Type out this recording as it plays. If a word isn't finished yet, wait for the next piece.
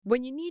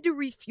When you need to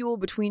refuel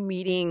between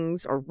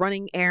meetings or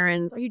running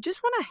errands, or you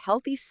just want a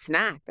healthy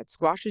snack that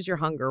squashes your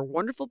hunger,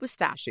 Wonderful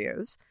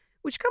Pistachios,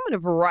 which come in a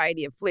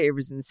variety of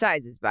flavors and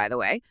sizes, by the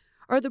way,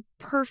 are the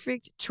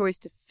perfect choice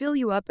to fill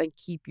you up and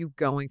keep you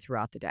going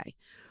throughout the day.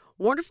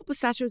 Wonderful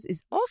Pistachios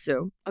is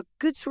also a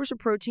good source of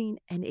protein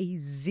and a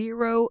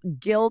zero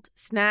guilt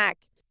snack.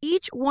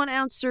 Each 1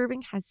 ounce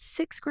serving has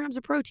 6 grams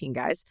of protein,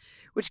 guys,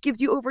 which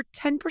gives you over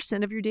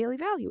 10% of your daily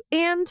value.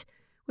 And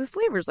with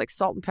flavors like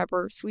salt and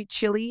pepper, sweet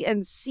chili,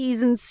 and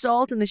seasoned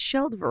salt in the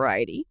shelled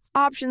variety,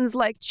 options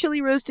like chili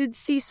roasted,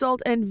 sea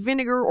salt, and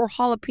vinegar or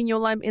jalapeno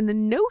lime in the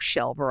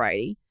no-shell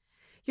variety,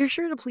 you're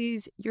sure to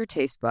please your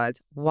taste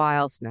buds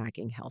while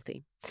snacking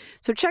healthy.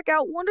 So check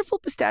out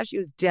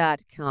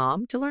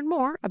wonderfulpistachios.com to learn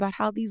more about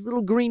how these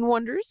little green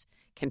wonders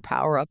can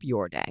power up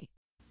your day.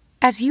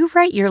 As you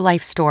write your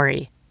life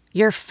story,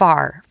 you're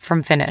far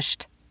from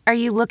finished. Are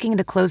you looking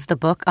to close the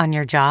book on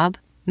your job?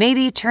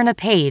 Maybe turn a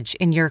page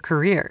in your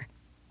career?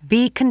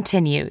 Be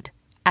continued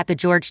at the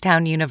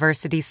Georgetown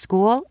University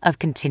School of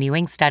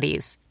Continuing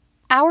Studies.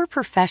 Our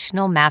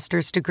professional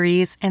master's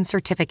degrees and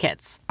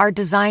certificates are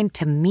designed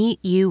to meet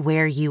you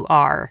where you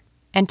are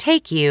and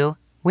take you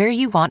where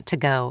you want to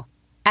go.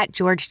 At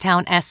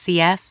Georgetown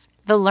SCS,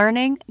 the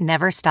learning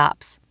never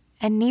stops,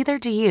 and neither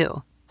do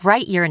you.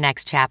 Write your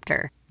next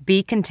chapter.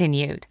 Be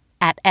continued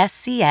at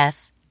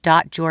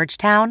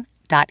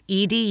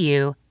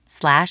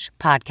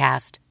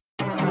scs.georgetown.edu/podcast.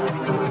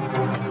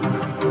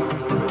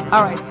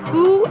 All right,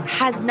 who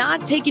has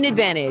not taken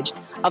advantage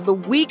of the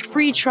week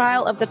free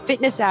trial of the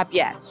fitness app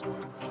yet?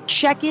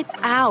 Check it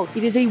out.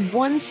 It is a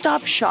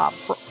one-stop shop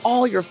for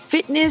all your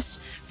fitness,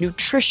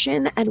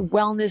 nutrition, and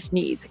wellness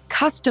needs.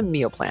 Custom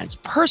meal plans,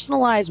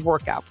 personalized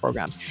workout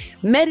programs,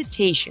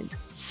 meditations,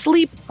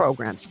 sleep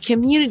programs,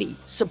 community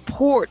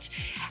support,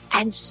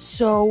 and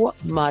so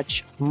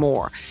much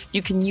more.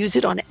 You can use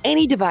it on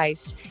any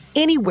device,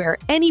 anywhere,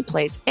 any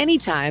place,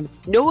 anytime.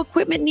 No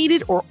equipment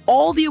needed, or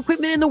all the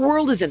equipment in the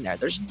world is in there.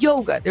 There's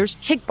yoga, there's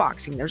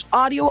kickboxing, there's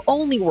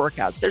audio-only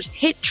workouts, there's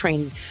HIIT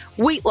training,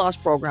 weight loss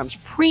programs,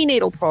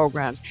 prenatal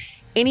programs.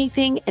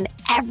 Anything and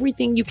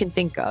everything you can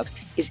think of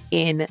is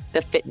in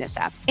the fitness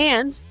app.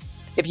 And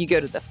if you go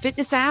to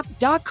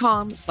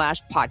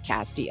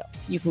thefitnessapp.com/podcast deal,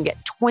 you can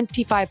get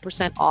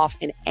 25% off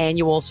an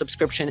annual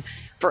subscription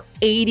for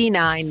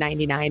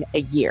 $89.99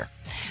 a year.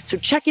 So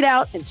check it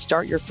out and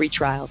start your free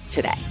trial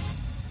today.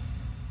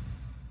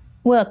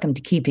 Welcome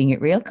to Keeping It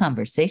Real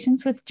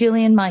Conversations with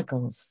Jillian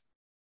Michaels.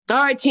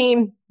 All right,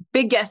 team.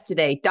 Big guest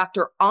today,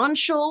 Dr.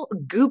 Anshul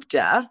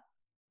Gupta,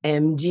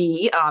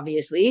 MD,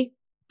 obviously.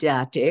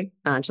 Dr.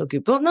 Anshul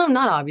Gupta. Well, no,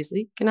 not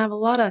obviously. Can have a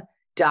lot of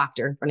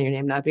doctor in front of your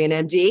name, not being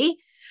MD.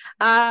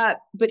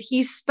 But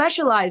he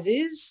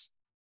specializes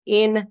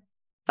in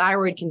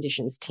thyroid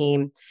conditions,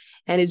 team.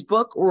 And his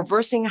book,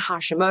 Reversing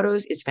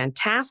Hashimoto's, is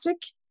fantastic.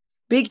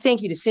 Big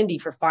thank you to Cindy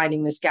for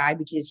finding this guy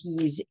because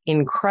he's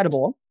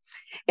incredible.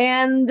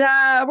 And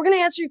we're going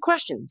to answer your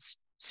questions.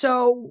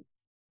 So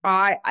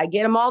I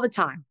get them all the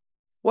time.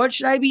 What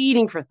should I be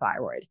eating for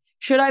thyroid?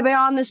 Should I be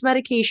on this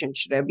medication?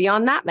 Should I be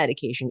on that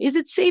medication? Is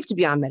it safe to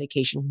be on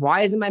medication? Why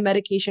isn't my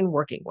medication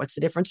working? What's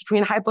the difference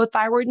between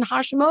hypothyroid and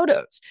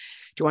Hashimoto's?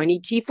 Do I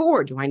need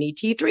T4? Do I need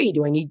T3?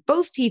 Do I need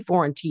both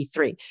T4 and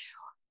T3?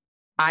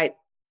 I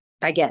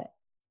get it.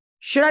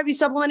 Should I be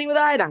supplementing with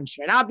iodine?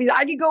 Should I not be?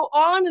 I could go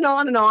on and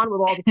on and on with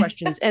all the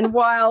questions. And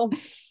while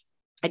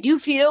I do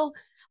feel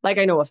like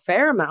I know a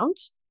fair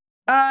amount,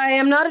 I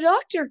am not a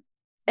doctor.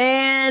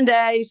 And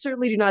I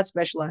certainly do not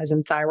specialize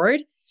in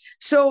thyroid.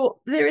 So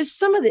there is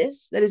some of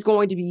this that is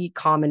going to be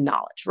common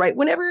knowledge, right?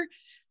 Whenever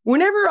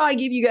I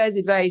give you guys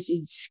advice,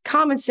 it's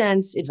common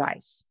sense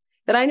advice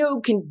that I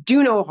know can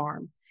do no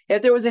harm.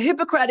 If there was a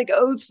Hippocratic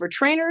oath for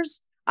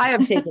trainers, I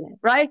have taken it,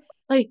 right?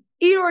 Like,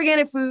 eat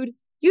organic food,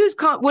 use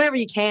whatever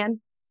you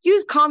can,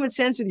 use common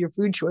sense with your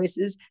food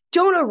choices.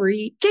 Don't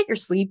overeat, get your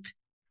sleep,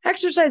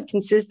 exercise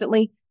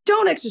consistently.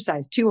 Don't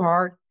exercise too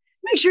hard.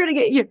 Make sure to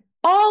get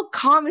all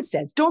common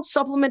sense. Don't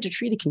supplement to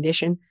treat a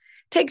condition.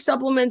 Take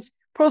supplements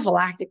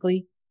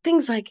prophylactically.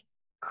 Things like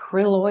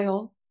krill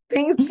oil,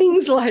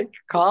 things like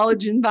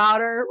collagen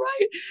powder,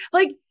 right?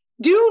 Like,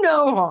 do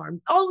no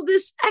harm. All of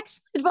this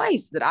excellent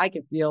advice that I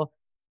can feel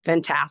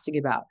fantastic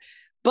about.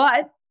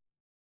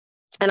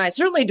 And I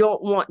certainly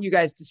don't want you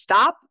guys to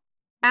stop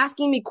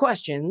asking me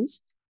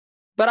questions,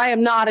 but I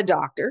am not a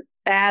doctor,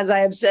 as I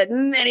have said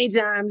many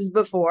times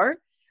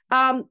before.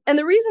 And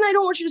the reason I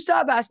don't want you to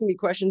stop asking me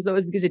questions, though,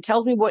 is because it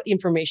tells me what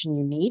information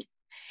you need.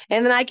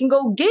 And then I can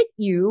go get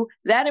you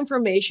that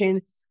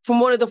information from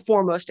one of the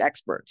foremost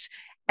experts.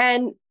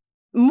 And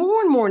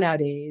more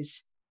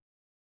nowadays,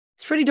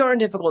 it's pretty darn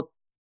difficult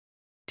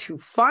to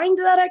find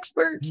that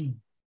expert.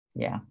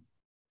 Yeah.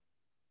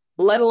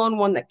 Let alone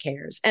one that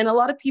cares. And a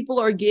lot of people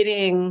are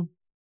getting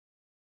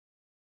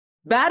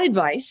bad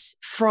advice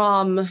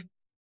from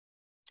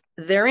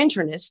their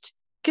internist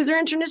because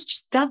their internist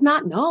just does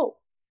not know.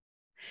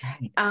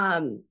 Right.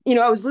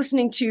 I was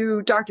listening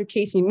to Dr.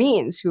 Casey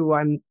Means, who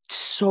I'm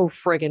so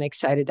friggin'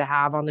 excited to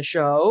have on the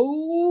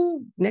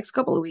show next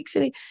couple of weeks.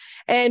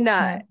 And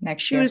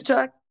next she year. was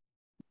talking,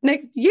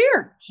 next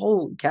year.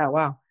 Holy cow.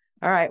 Wow.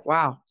 All right.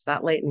 Wow. It's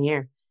that late in the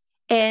year.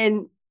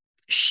 And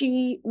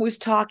she was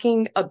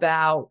talking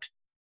about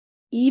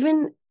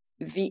even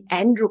the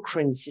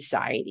Endocrine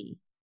Society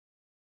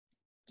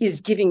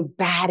is giving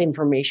bad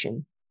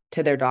information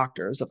to their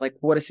doctors of like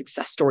what a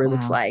success story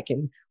looks like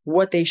and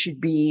what they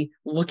should be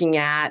looking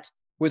at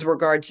with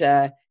regard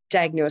to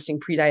diagnosing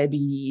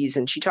prediabetes.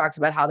 And she talks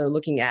about how they're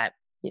looking at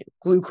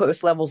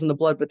glucose levels in the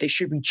blood, but they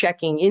should be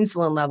checking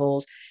insulin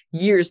levels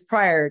years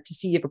prior to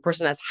see if a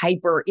person has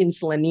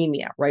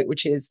hyperinsulinemia, right?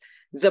 Which is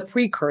the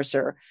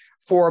precursor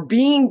for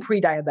being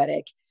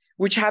pre-diabetic,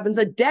 which happens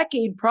a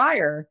decade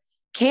prior,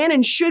 can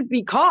and should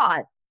be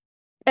caught.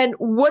 And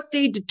what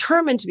they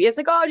determine to be, it's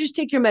like, oh, just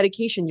take your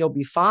medication, you'll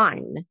be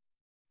fine.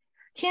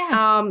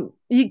 Yeah.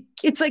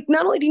 It's like,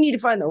 not only do you need to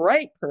find the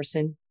right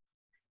person,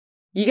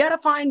 you got to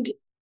find,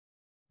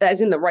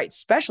 as in the right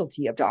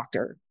specialty of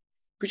doctor,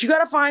 but you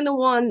got to find the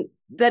one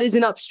that is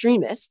an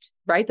upstreamist,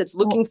 right? That's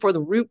looking for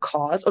the root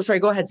cause. Oh, sorry.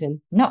 Go ahead,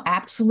 Sin. No,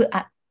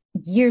 absolutely.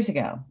 Years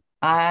ago,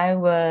 I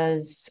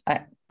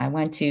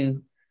went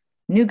to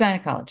new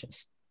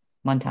gynecologist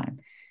one time.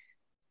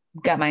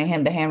 Got the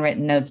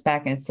handwritten notes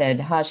back and it said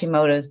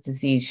Hashimoto's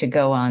disease should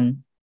go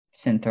on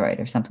Synthroid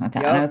or something like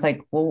that. Yep. And I was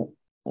like, well,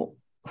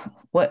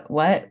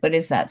 what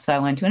is that? So I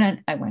went to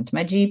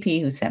my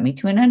GP who sent me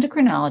to an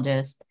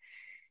endocrinologist,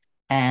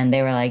 and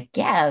they were like,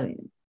 yeah,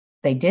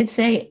 they did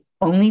say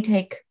only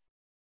take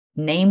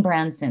name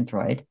brand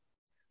Synthroid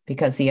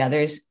because the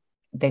others,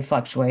 they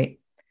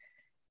fluctuate.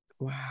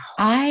 Wow.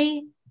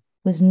 I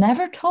was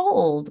never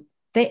told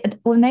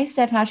when they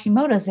said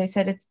Hashimoto's, they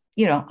said it's,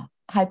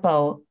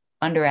 hypo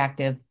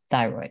underactive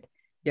thyroid.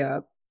 Yeah.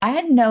 I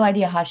had no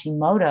idea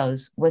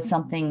Hashimoto's was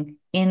something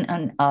in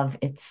and of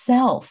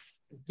itself.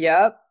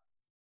 Yep.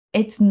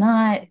 It's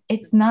not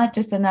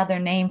just another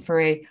name for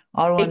a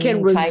autoimmune. It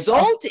can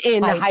result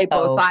in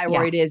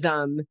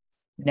hypothyroidism. Yeah.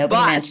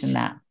 Nobody mentioned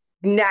that.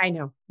 I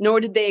know.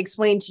 Nor did they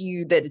explain to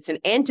you that it's an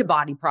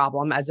antibody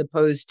problem as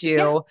opposed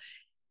to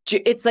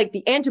it's like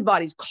the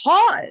antibodies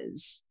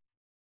cause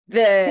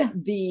the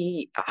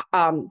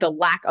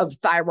lack of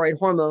thyroid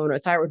hormone or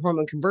thyroid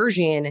hormone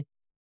conversion,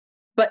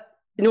 but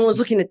no one's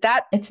looking at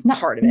that. It's not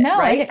part of it,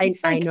 right?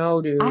 I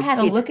know, dude. I had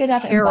to look it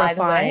up. Terrifying. And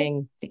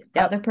by the way,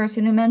 the other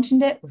person who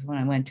mentioned it was when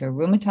I went to a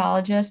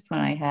rheumatologist when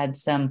I had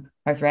some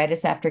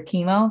arthritis after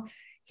chemo.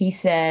 He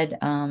said,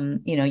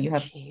 you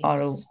have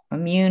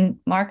autoimmune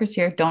markers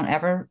here. Don't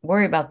ever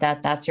worry about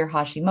that. That's your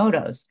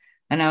Hashimoto's.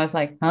 And I was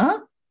like, huh?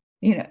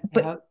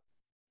 But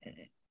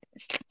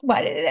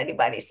why didn't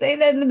anybody say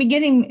that in the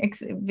beginning?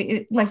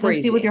 Like, crazy.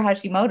 Let's see what your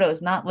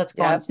Hashimoto's, not let's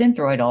go on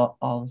Synthroid all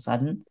of a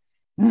sudden.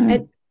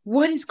 And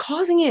what is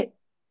causing it?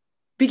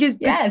 Because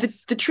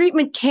the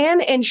treatment can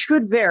and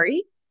should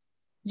vary.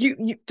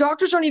 You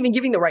doctors aren't even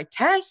giving the right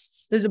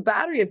tests. There's a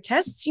battery of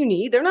tests you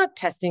need. They're not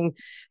testing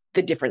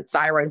the different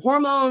thyroid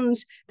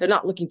hormones. They're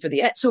not looking for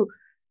so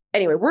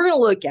anyway, we're going to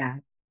look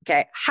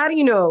at, how do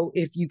you know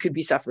if you could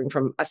be suffering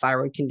from a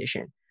thyroid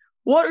condition?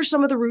 What are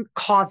some of the root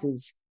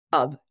causes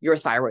of your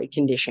thyroid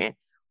condition?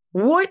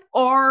 What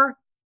are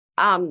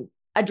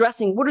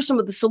what are some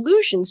of the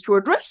solutions to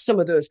address some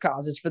of those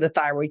causes for the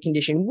thyroid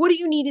condition? What do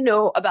you need to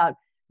know about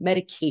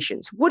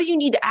medications? What do you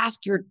need to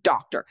ask your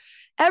doctor?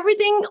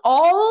 Everything,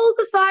 all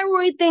the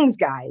thyroid things,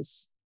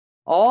 guys,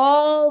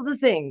 all the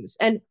things.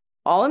 And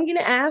all I'm going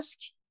to ask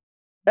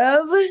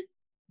of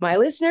my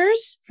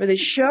listeners for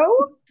this show,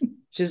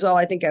 which is all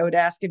I think I would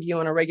ask of you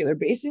on a regular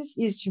basis,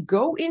 is to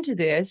go into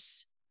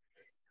this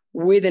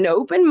with an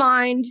open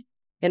mind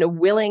and a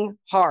willing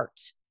heart.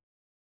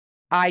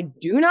 I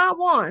do not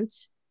want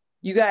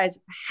you guys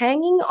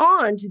hanging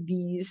on to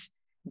these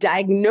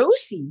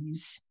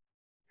diagnoses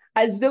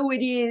as though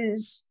it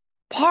is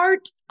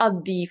part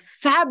of the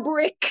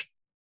fabric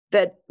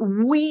that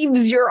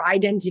weaves your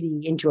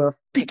identity into a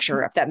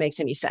picture, if that makes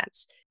any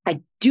sense.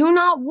 I do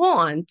not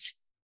want,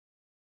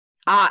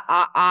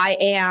 I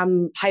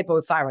am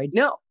hypothyroid.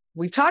 No,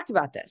 we've talked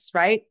about this,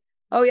 right?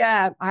 Oh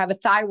yeah, I have a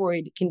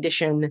thyroid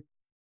condition.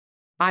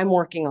 I'm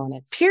working on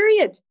it,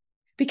 period.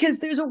 Because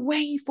there's a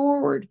way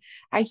forward.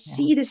 I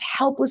see this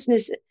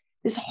helplessness,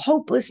 this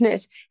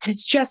hopelessness, and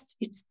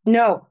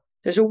no,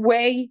 there's a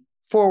way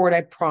forward,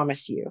 I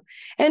promise you.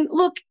 And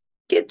look,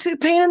 it's a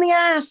pain in the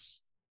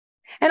ass.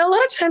 And a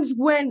lot of times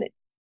when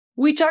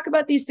we talk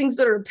about these things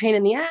that are a pain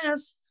in the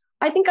ass,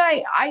 I think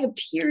I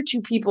appear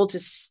to people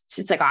it's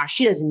like,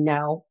 she doesn't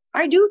know.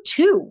 I do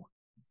too.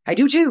 I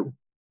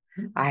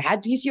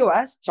had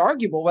PCOS. It's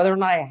arguable whether or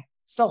not I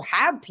still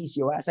have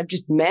PCOS. I've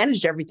just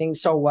managed everything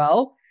so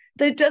well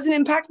that it doesn't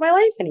impact my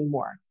life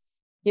anymore.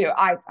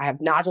 I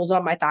have nodules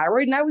on my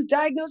thyroid and I was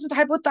diagnosed with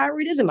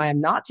hypothyroidism. I am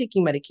not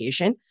taking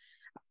medication.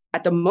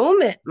 At the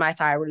moment, my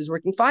thyroid is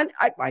working fine.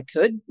 I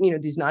could,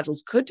 these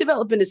nodules could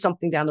develop into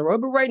something down the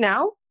road, but right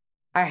now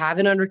I have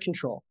it under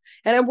control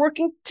and I'm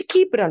working to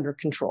keep it under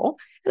control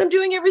and I'm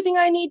doing everything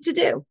I need to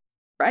do.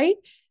 Right.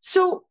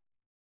 So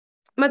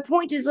my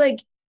point is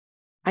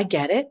I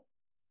get it.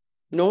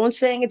 No one's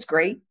saying it's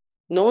great.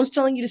 No one's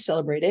telling you to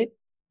celebrate it.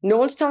 No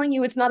one's telling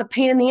you it's not a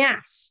pain in the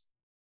ass.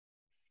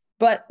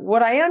 But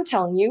what I am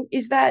telling you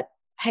is that,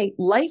 hey,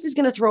 life is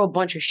going to throw a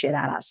bunch of shit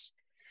at us.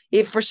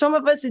 If for some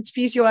of us, it's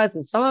PCOS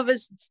and some of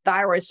us, it's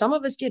thyroid, some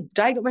of us get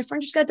diagnosed. My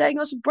friend just got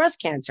diagnosed with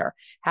breast cancer,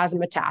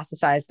 hasn't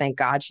metastasized. Thank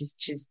God.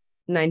 She's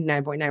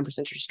 99.9%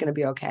 sure she's going to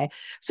be okay.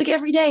 It's like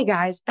every day,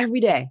 guys, every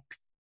day,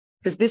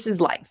 because this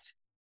is life.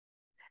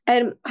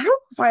 And I don't know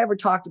if I ever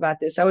talked about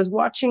this. I was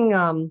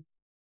watching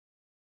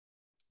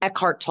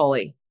Eckhart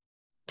Tolle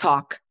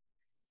talk.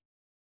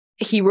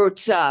 He wrote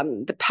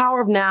The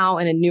Power of Now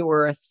and A New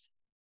Earth.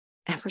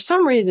 And for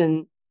some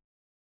reason,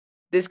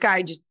 this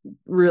guy just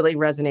really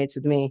resonates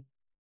with me.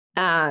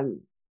 I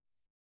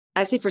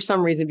say for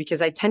some reason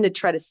because I tend to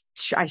try to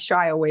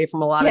shy away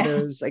from a lot of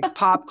those like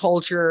pop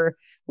culture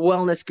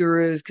wellness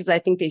gurus because I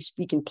think they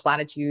speak in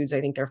platitudes.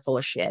 I think they're full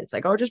of shit. It's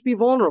like, oh, just be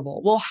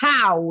vulnerable. Well,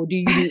 how do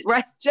you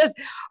right? Just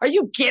are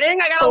you kidding?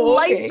 I got a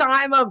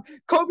lifetime of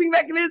coping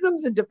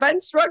mechanisms and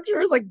defense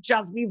structures. Like,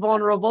 just be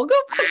vulnerable. Go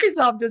fuck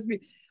yourself. Just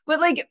be.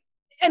 But like,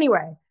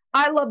 anyway,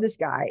 I love this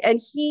guy,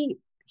 and he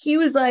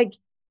was like,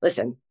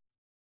 listen.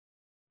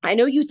 I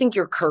know you think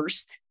you're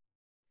cursed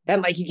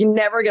and like you can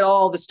never get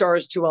all the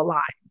stars to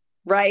align,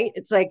 right?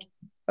 It's like,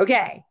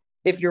 okay,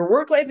 if your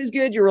work life is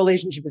good, your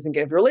relationship isn't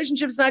good. If your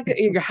relationship's not good,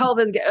 your health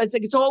isn't good. It's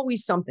like, it's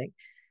always something.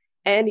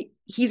 And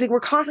he's like, we're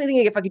constantly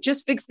thinking, if I could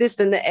just fix this,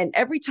 then and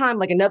every time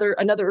like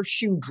another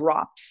shoe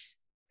drops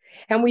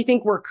and we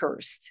think we're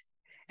cursed.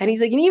 And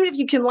he's like, and even if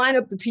you can line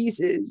up the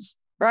pieces,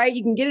 right?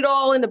 You can get it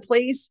all into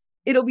place.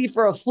 It'll be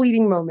for a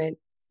fleeting moment.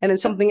 And then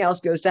something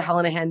else goes to hell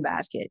in a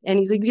handbasket. And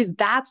he's like, because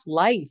that's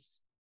life.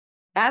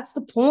 That's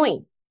the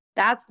point.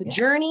 That's the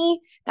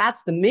journey.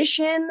 That's the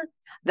mission.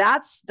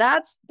 That's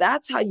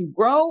how you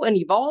grow and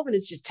evolve. And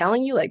it's just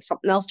telling you like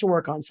something else to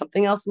work on,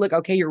 something else to look.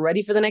 Okay, you're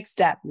ready for the next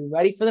step. You're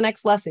ready for the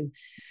next lesson.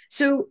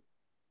 So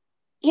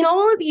in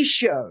all of these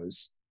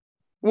shows,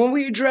 when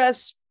we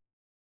address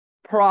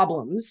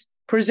problems,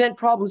 present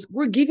problems,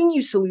 we're giving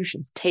you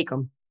solutions. Take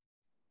them,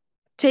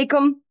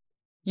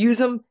 use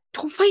them.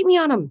 Don't fight me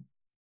on them.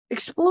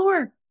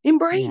 Explore,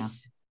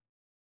 embrace. Yeah.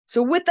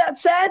 So with that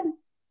said,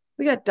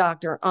 we got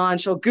Dr.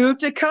 Anshul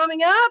Gupta coming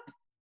up,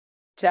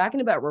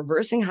 talking about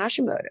reversing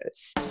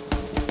Hashimoto's.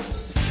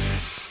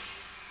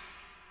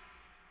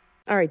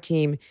 All right,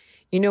 team.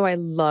 You know I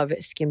love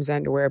Skims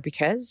underwear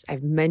because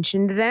I've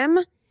mentioned them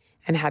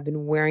and have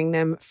been wearing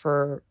them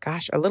for,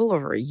 a little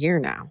over a year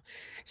now.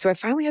 So I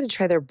finally had to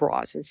try their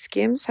bras, and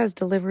Skims has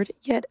delivered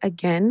yet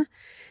again.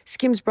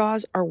 Skims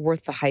bras are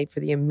worth the hype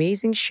for the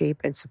amazing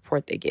shape and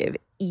support they give.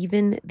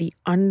 Even the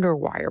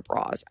underwire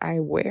bras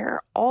I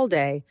wear all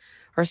day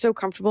are so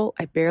comfortable,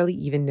 I barely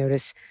even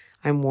notice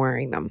I'm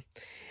wearing them.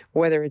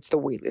 Whether it's the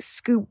weightless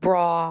scoop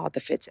bra,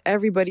 the Fits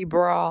Everybody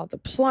bra, the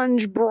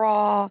plunge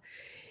bra,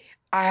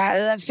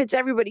 the Fits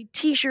Everybody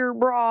t-shirt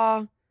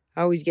bra,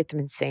 I always get them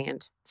in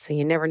sand, so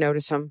you never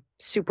notice them.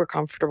 Super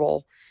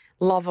comfortable.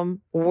 Love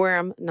them. Wear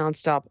them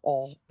nonstop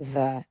all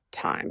the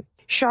time.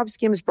 Shop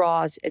Skims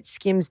bras at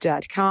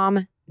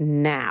skims.com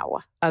now.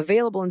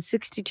 Available in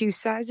 62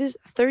 sizes,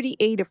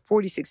 38 to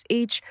 46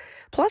 each,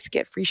 plus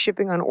get free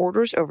shipping on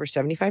orders over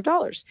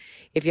 $75.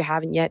 If you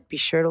haven't yet, be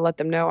sure to let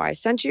them know I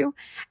sent you.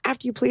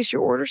 After you place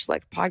your order,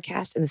 select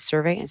podcast in the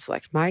survey and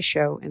select my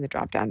show in the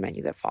drop-down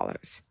menu that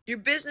follows. Your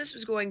business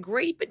was going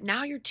great, but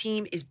now your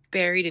team is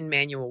buried in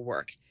manual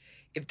work.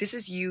 If this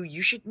is you,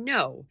 you should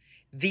know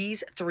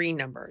these three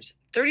numbers: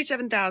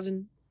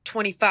 37,000,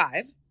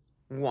 25,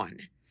 1.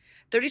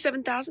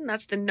 37,000,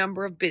 that's the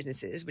number of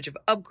businesses which have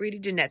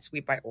upgraded to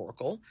NetSuite by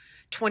Oracle.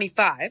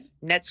 25,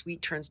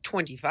 NetSuite turns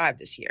 25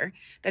 this year.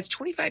 That's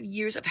 25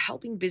 years of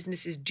helping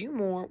businesses do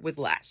more with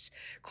less,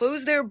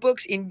 close their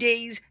books in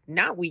days,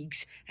 not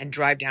weeks, and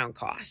drive down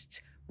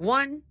costs.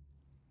 1,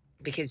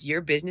 because your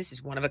business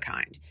is one of a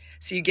kind.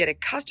 So you get a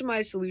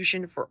customized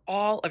solution for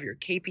all of your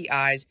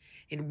KPIs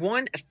in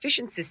one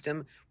efficient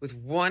system with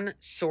one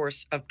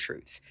source of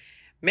truth.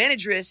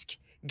 Manage risk,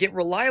 get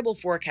reliable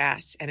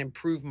forecasts, and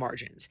improve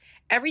margins.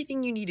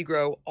 Everything you need to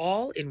grow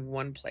all in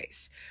one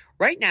place.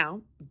 Right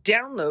now,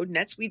 download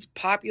NetSuite's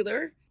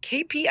popular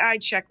KPI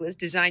checklist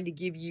designed to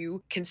give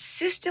you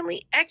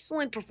consistently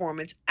excellent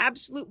performance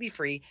absolutely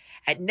free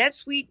at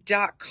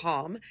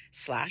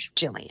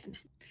netsuite.com/Jillian.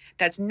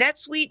 That's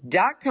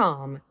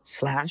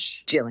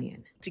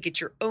netsuite.com/Jillian to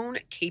get your own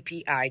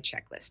KPI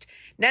checklist.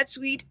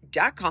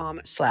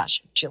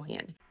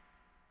 netsuite.com/Jillian.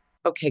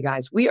 Okay,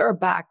 guys, we are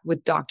back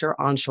with Dr.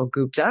 Anshul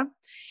Gupta.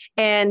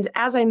 And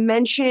as I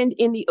mentioned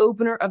in the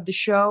opener of the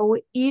show,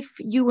 if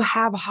you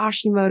have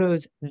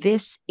Hashimoto's,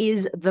 this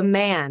is the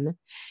man.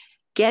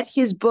 Get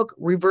his book,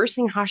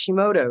 Reversing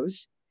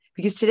Hashimoto's,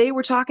 because today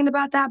we're talking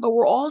about that, but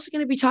we're also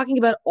going to be talking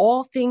about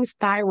all things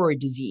thyroid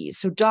disease.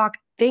 So, Doc,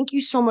 thank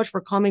you so much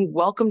for coming.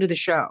 Welcome to the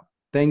show.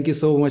 Thank you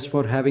so much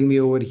for having me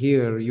over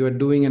here. You are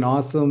doing an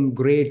awesome,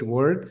 great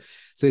work.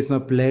 So it's my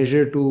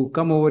pleasure to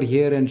come over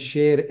here and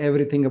share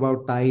everything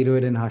about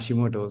thyroid and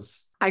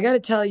Hashimoto's. I got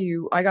to tell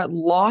you, I got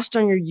lost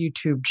on your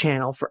YouTube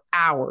channel for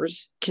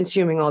hours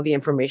consuming all the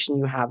information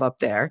you have up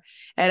there.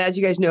 And as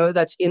you guys know,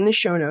 that's in the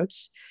show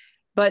notes.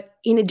 But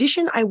in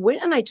addition, I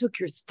went and I took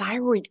your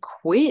thyroid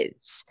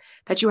quiz.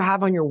 that you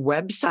have on your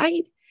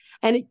website.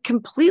 And it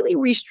completely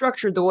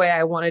restructured the way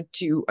I wanted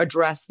to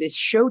address this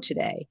show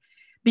today,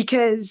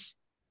 because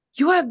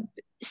you have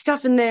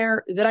stuff in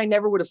there that I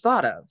never would have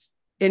thought of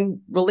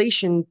in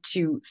relation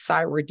to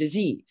thyroid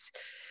disease.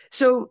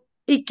 So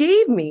it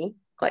gave me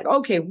like,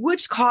 okay,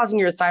 what's causing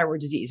your thyroid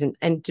disease?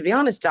 And to be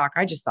honest, doc,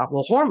 I just thought,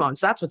 well, hormones,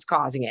 that's what's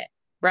causing it,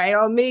 right?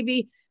 Or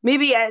maybe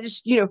I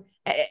just,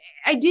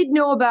 I did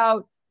know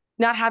about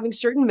not having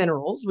certain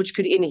minerals, which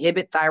could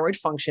inhibit thyroid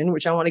function,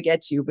 which I want to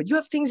get to, but you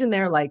have things in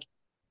there like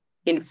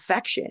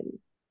infection,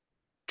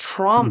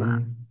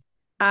 trauma.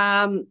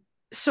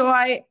 So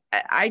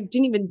I've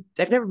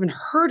never even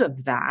heard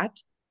of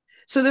that.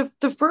 So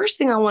the first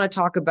thing I want to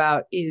talk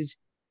about is,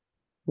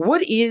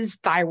 what is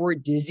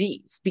thyroid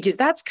disease? Because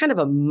that's kind of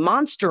a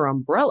monster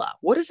umbrella.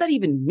 What does that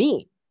even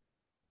mean?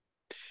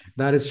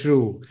 That is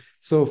true.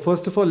 So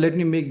first of all, let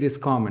me make this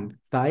comment.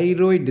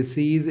 Thyroid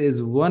disease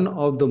is one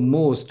of the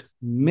most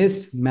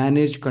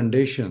mismanaged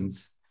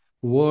conditions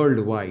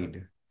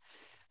worldwide,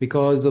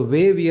 because the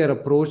way we are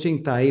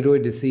approaching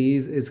thyroid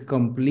disease is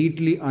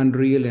completely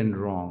unreal and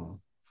wrong.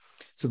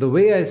 So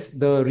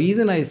the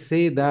reason I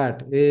say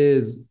that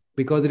is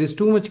because there is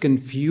too much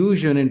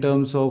confusion in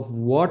terms of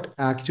what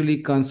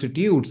actually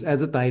constitutes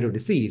as a thyroid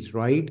disease,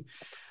 right?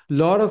 A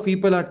lot of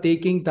people are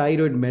taking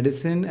thyroid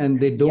medicine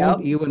and they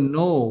don't even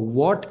know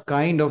what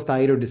kind of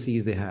thyroid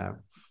disease they have.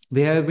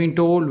 They have been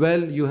told,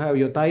 well,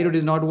 your thyroid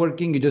is not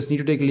working, you just need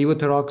to take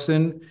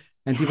levothyroxine.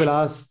 And people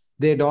ask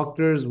their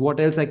doctors, what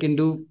else I can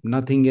do?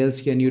 Nothing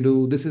else can you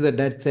do. This is a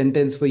death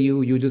sentence for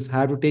you. You just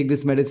have to take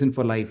this medicine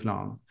for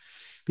lifelong.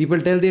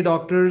 People tell their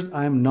doctors,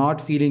 I'm not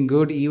feeling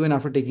good even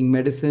after taking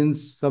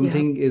medicines.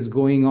 Something is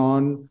going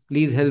on.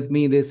 Please help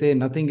me. They say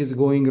nothing is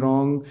going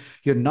wrong.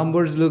 Your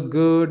numbers look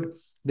good.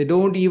 They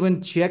don't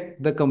even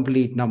check the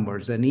complete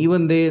numbers. And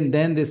even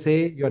then they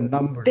say your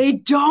numbers. They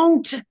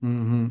don't.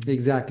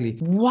 Exactly.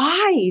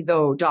 Why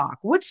though, doc?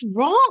 What's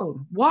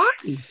wrong? Why?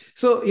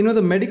 So,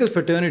 the medical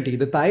fraternity,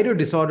 the thyroid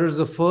disorders,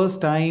 the first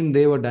time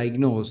they were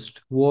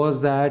diagnosed was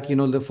that,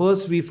 the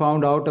first we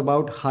found out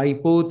about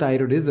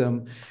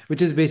hypothyroidism,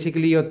 which is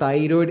basically your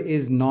thyroid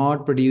is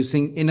not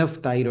producing enough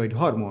thyroid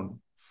hormone.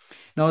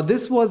 Now,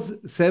 this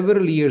was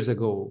several years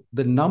ago.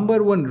 The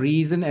number one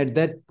reason at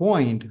that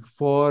point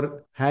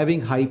for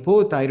having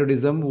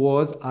hypothyroidism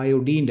was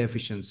iodine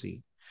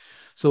deficiency.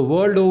 So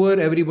world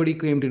over, everybody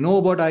came to know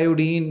about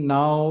iodine.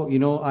 Now,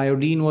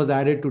 iodine was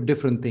added to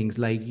different things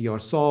like your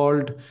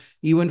salt,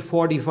 even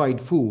fortified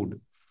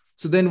food.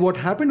 So then what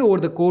happened over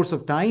the course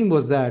of time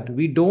was that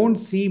we don't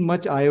see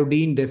much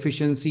iodine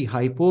deficiency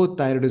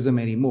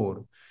hypothyroidism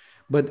anymore.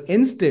 But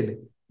instead,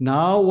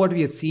 now what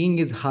we are seeing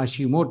is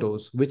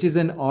Hashimoto's, which is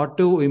an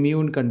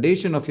autoimmune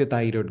condition of your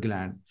thyroid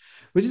gland,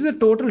 which is a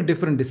total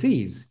different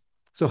disease.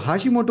 So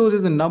Hashimoto's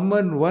is the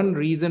number one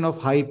reason of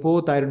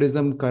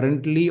hypothyroidism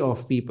currently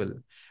of people.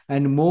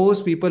 And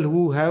most people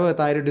who have a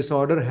thyroid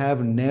disorder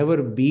have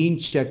never been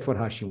checked for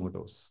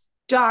Hashimoto's.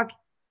 Doc,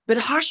 but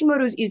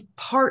Hashimoto's is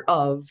part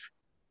of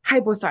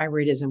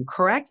hypothyroidism,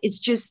 correct?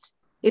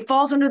 It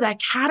falls under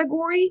that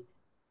category.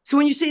 So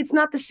when you say it's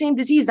not the same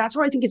disease, that's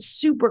where I think it's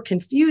super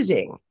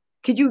confusing.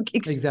 Could you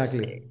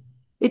Exactly.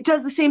 It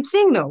does the same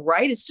thing though,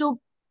 right? It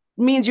still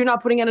means you're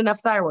not putting in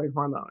enough thyroid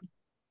hormone.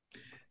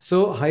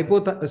 So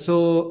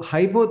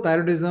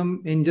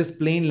hypothyroidism in just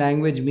plain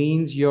language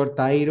means your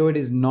thyroid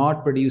is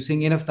not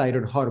producing enough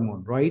thyroid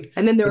hormone, right?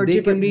 And then there are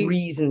different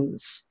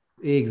reasons.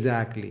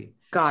 Exactly.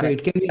 Got it.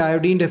 It can be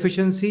iodine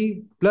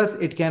deficiency, plus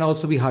it can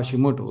also be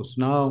Hashimoto's.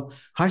 Now,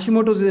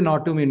 Hashimoto's is an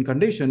autoimmune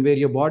condition where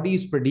your body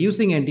is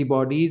producing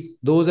antibodies.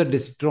 Those are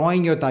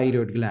destroying your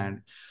thyroid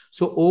gland.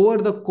 So over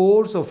the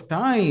course of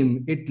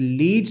time, it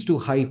leads to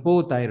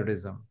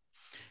hypothyroidism.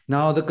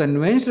 Now, the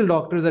conventional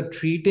doctors are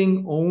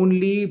treating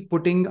only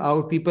putting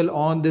out people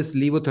on this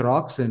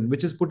levothyroxine,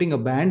 which is putting a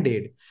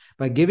band-aid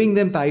by giving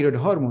them thyroid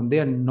hormone. They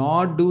are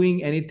not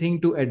doing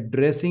anything to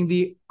addressing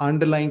the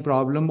underlying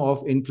problem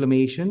of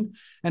inflammation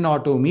and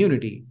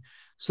autoimmunity.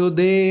 So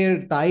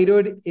their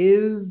thyroid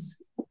is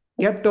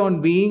kept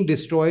on being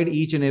destroyed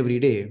each and every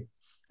day.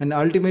 And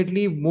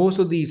ultimately, most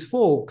of these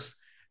folks,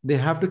 they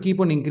have to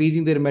keep on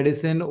increasing their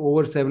medicine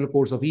over several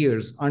course of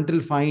years until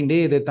fine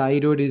day the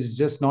thyroid is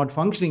just not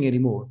functioning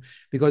anymore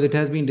because it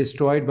has been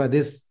destroyed by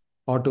this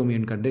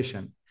autoimmune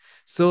condition.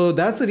 So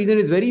that's the reason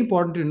it's very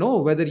important to know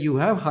whether you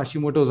have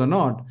Hashimoto's or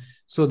not,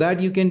 so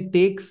that you can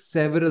take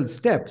several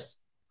steps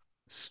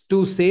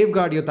to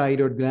safeguard your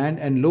thyroid gland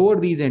and lower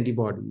these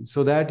antibodies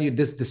so that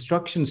this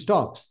destruction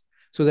stops,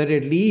 so that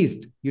at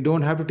least you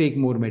don't have to take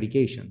more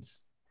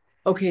medications.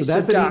 Okay, so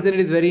that's the reason it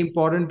is very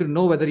important to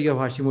know whether you have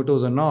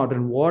Hashimoto's or not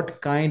and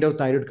what kind of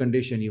thyroid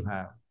condition you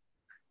have.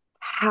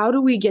 How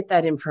do we get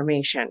that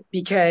information?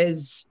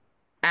 Because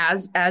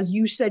as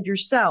you said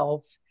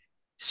yourself,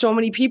 so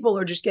many people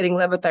are just getting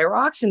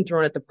levothyroxine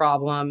thrown at the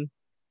problem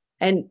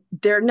and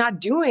they're not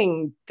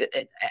doing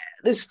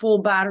this full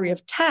battery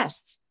of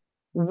tests.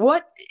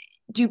 What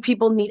do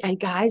people need? And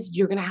guys,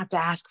 you're going to have to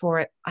ask for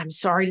it. I'm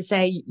sorry to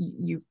say,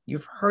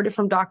 you've heard it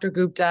from Dr.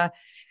 Gupta.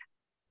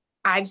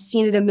 I've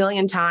seen it a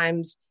million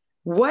times.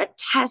 What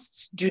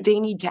tests do they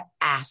need to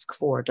ask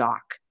for,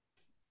 Doc?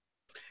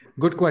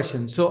 Good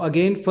question. So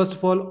again, first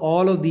of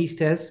all of these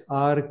tests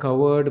are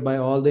covered by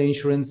all the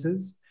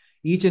insurances.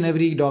 Each and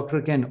every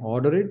doctor can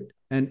order it,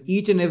 and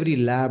each and every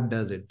lab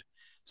does it.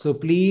 So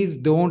please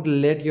don't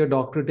let your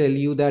doctor tell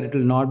you that it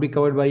will not be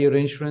covered by your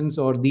insurance,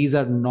 or these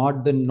are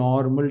not the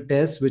normal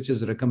tests which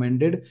is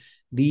recommended.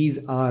 These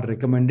are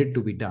recommended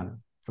to be done.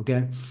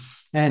 Okay.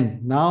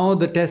 And now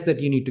the test that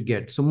you need to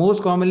get. So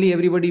most commonly,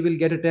 everybody will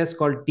get a test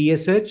called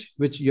TSH,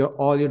 which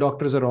all your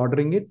doctors are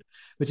ordering it,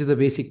 which is a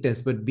basic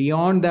test. But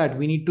beyond that,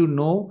 we need to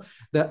know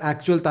the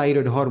actual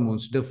thyroid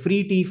hormones, the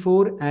free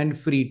T4 and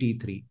free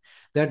T3.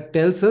 That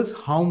tells us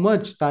how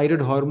much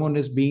thyroid hormone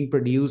is being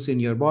produced in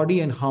your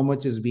body and how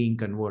much is being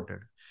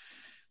converted.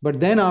 But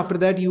then after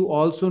that, you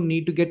also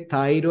need to get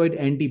thyroid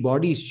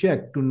antibodies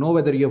checked to know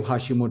whether you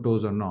have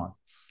Hashimoto's or not.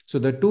 So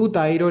the two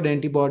thyroid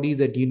antibodies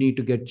that you need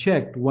to get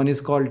checked, one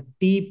is called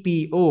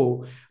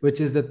TPO,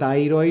 which is the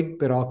thyroid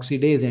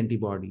peroxidase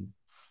antibody.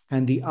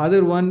 And the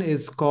other one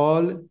is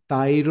called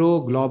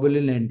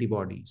thyroglobulin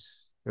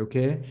antibodies.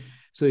 Okay.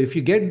 So if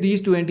you get these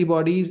two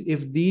antibodies,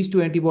 if these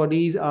two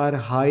antibodies are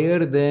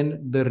higher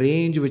than the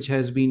range which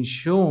has been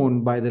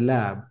shown by the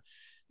lab,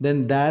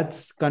 then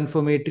that's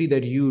confirmatory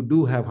that you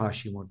do have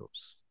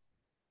Hashimoto's.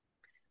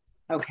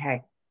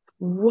 Okay.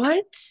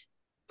 What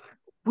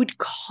would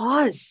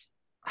cause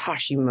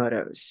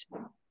Hashimoto's?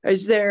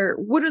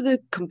 What are the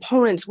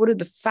components? What are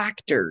the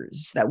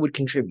factors that would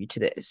contribute to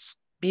this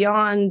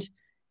beyond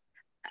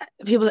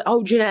people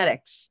say,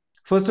 genetics?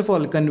 First of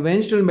all,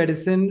 conventional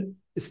medicine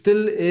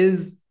still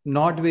is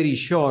not very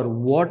sure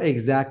what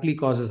exactly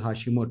causes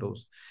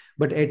Hashimoto's,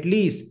 but at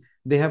least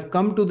they have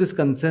come to this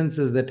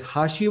consensus that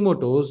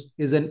Hashimoto's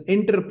is an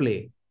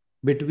interplay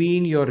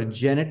between your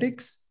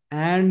genetics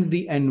and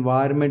the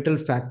environmental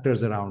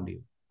factors around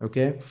you.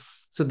 Okay.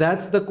 So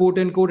that's the quote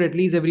unquote, at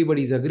least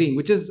everybody's agreeing,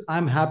 which is,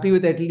 I'm happy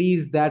with at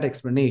least that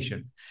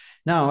explanation.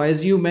 Now,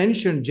 as you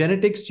mentioned,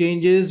 genetics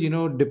changes,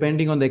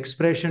 depending on the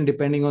expression,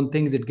 depending on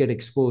things it get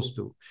exposed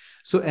to.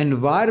 So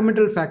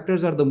environmental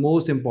factors are the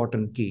most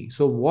important key.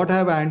 So what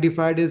I've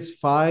identified is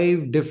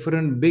 5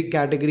 different big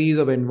categories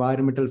of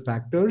environmental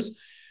factors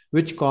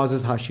which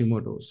causes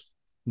Hashimoto's.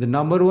 The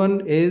number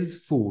one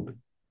is food.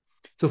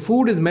 So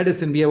food is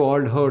medicine. We have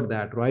all heard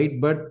that, right?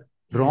 But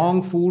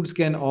wrong foods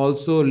can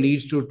also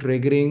lead to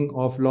triggering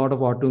of a lot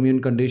of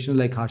autoimmune conditions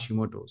like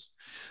Hashimoto's.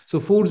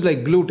 So foods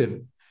like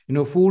gluten,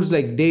 foods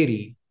like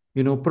dairy,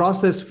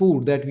 processed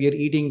food that we are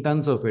eating,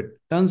 tons of it,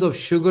 tons of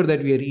sugar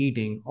that we are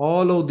eating,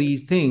 all of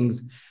these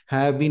things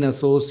have been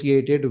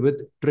associated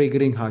with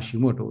triggering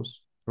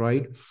Hashimoto's,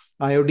 right?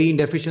 Iodine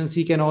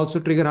deficiency can also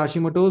trigger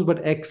Hashimoto's,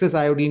 but excess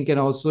iodine can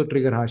also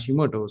trigger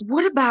Hashimoto's.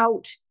 What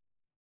about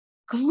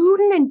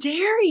gluten and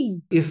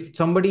dairy? If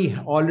somebody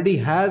already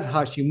has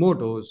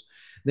Hashimoto's,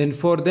 then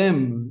for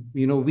them,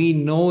 we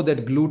know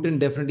that gluten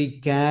definitely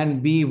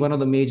can be one of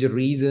the major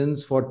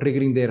reasons for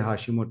triggering their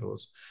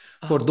Hashimoto's.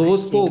 For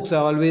those folks, I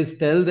always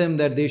tell them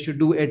that they should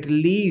do at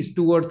least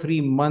 2 or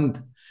 3 months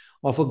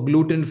of a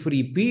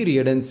gluten-free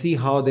period and see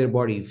how their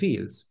body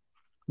feels.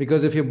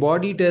 Because if your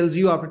body tells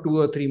you after 2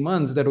 or 3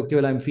 months that, okay,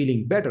 well, I'm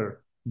feeling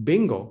better,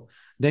 bingo,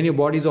 then your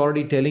body is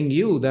already telling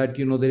you that,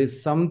 there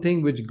is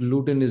something which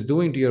gluten is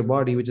doing to your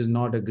body, which is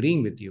not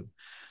agreeing with you.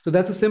 So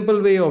that's a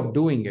simple way of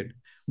doing it.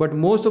 But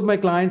most of my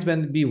clients,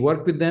 when we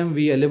work with them,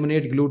 we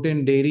eliminate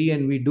gluten, dairy,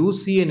 and we do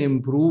see an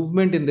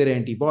improvement in their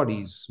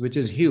antibodies, which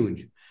is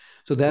huge.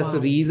 So that's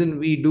the reason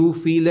we do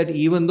feel that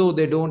even though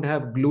they don't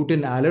have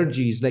gluten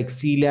allergies like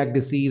celiac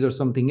disease or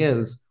something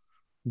else,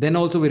 then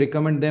also we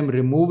recommend them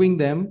removing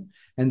them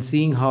and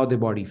seeing how their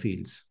body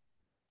feels.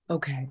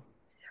 Okay.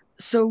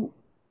 So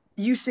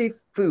you say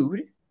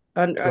food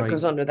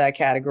goes under that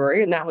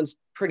category, and that one's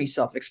pretty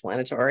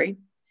self-explanatory.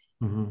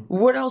 Mm-hmm.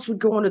 What else would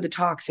go under the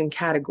toxin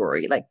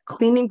category? Like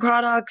cleaning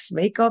products,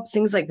 makeup,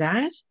 things like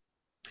that?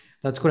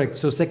 That's correct.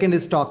 So second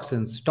is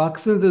toxins.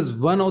 Toxins is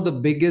one of the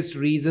biggest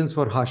reasons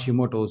for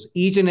Hashimoto's.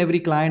 Each and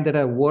every client that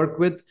I work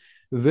with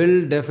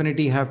will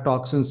definitely have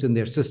toxins in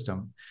their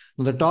system.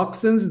 Now, the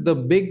toxins, the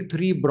big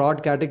 3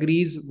 broad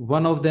categories,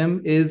 one of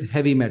them is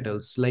heavy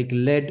metals like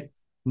lead,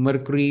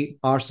 mercury,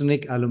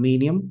 arsenic,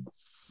 aluminum.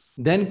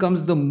 Then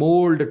comes the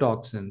mold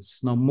toxins.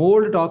 Now,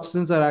 mold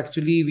toxins are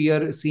actually, we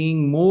are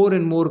seeing more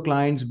and more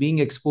clients being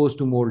exposed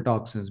to mold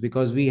toxins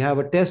because we have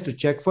a test to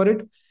check for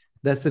it.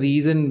 That's the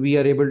reason we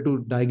are able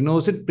to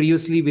diagnose it.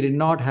 Previously, we did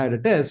not have a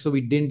test, so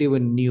we didn't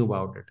even knew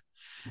about it.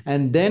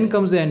 And then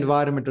comes the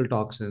environmental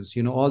toxins,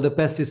 all the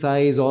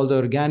pesticides, all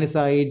the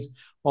organicides,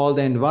 all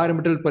the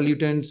environmental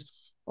pollutants,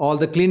 all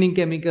the cleaning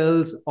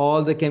chemicals,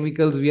 all the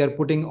chemicals we are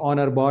putting on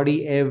our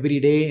body every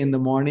day in the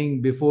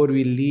morning before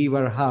we leave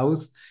our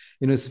house.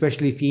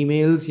 Especially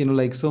females,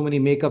 like so many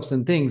makeups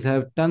and things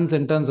have tons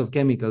and tons of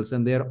chemicals,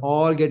 and they're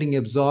all getting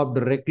absorbed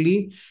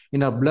directly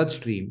in our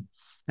bloodstream.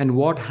 And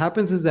what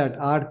happens is that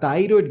our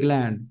thyroid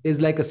gland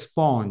is like a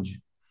sponge.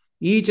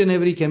 Each and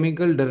every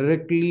chemical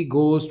directly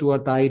goes to our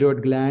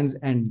thyroid glands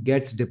and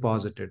gets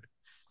deposited.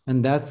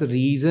 And that's the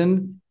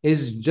reason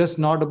is just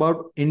not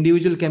about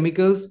individual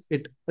chemicals.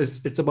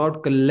 It's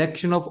about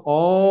collection of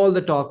all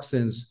the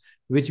toxins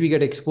which we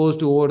get exposed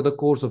to over the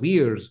course of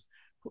years,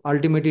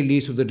 ultimately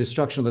leads to the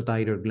destruction of the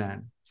thyroid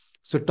gland.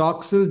 So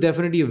toxins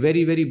definitely a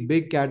very, very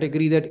big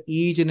category that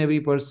each and every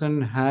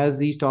person has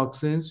these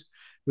toxins,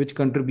 which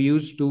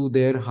contributes to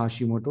their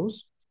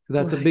Hashimoto's. So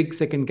that's a Right. big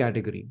second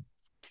category.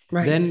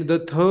 Right. Then the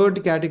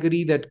third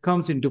category that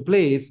comes into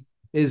place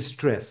is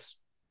stress.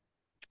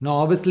 Now,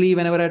 obviously,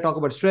 whenever I talk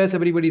about stress,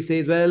 everybody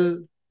says, well,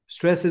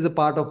 stress is a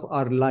part of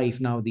our life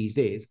now these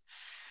days.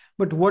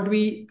 But what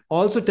we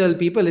also tell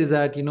people is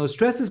that,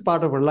 stress is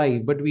part of our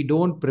life, but we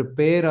don't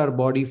prepare our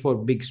body for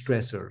big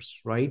stressors,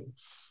 right?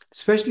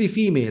 Especially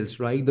females,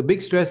 right? The big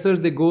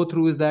stressors they go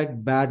through is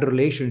that bad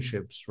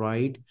relationships,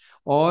 right?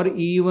 Or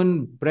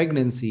even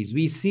pregnancies.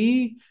 We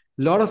see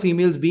a lot of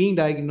females being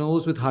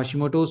diagnosed with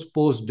Hashimoto's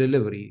post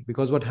delivery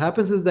because what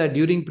happens is that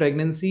during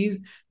pregnancies,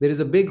 there is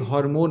a big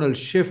hormonal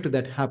shift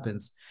that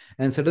happens.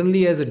 And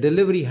suddenly, as a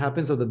delivery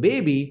happens of the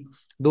baby,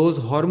 those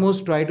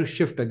hormones try to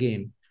shift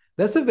again.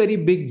 That's a very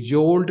big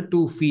jolt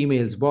to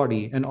females'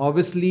 body. And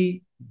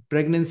obviously,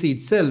 pregnancy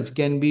itself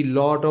can be a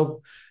lot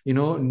of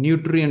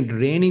nutrient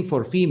draining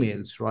for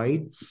females,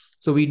 right?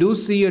 So we do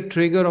see a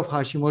trigger of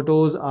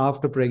Hashimoto's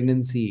after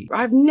pregnancy.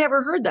 I've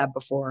never heard that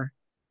before.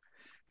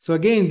 So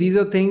again, these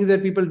are things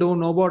that people don't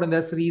know about, and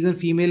that's the reason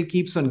female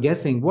keeps on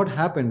guessing. What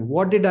happened?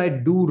 What did I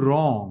do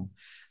wrong?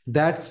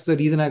 That's the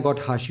reason I got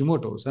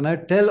Hashimoto's. And I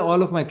tell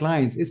all of my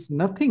clients, it's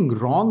nothing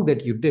wrong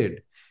that you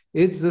did.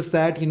 It's just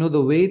that,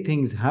 the way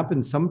things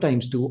happen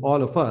sometimes to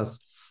all of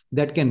us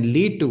that can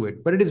lead to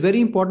it. But it is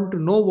very important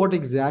to know what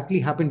exactly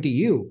happened to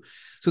you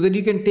so that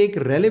you can take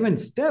relevant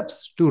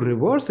steps to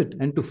reverse it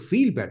and to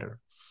feel better.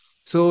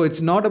 So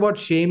it's not about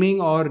shaming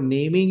or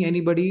naming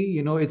anybody,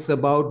 it's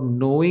about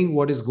knowing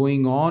what is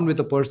going on with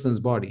a person's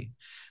body.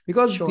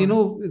 Because,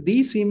 Sure.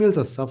 these females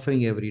are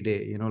suffering every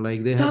day,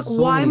 like they have Doc,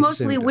 so why many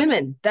mostly symptoms.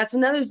 women? That's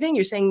another thing.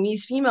 You're saying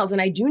these females,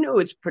 and I do know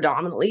it's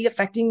predominantly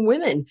affecting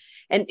women.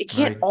 And it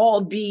can't Right.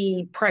 all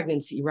be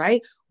pregnancy,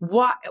 right?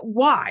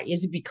 Why?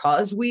 Is it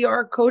because we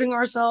are coating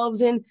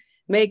ourselves in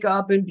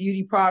makeup and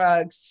beauty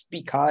products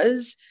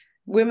because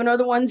women are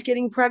the ones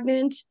getting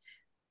pregnant?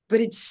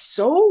 But it's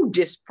so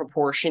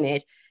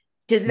disproportionate.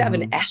 Does it have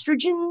an Mhm.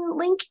 estrogen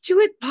link to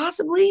it,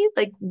 possibly?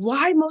 Like,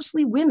 why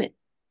mostly women?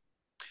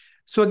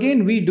 So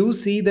again, we do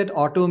see that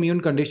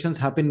autoimmune conditions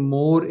happen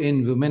more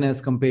in women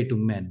as compared to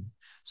men.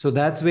 So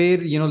that's where,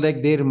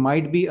 like there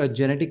might be a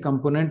genetic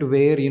component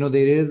where,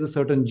 there is a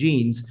certain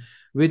genes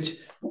which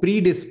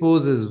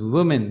predisposes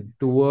women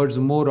towards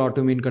more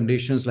autoimmune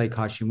conditions like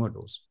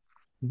Hashimoto's.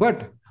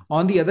 But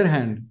on the other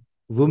hand,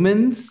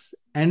 women's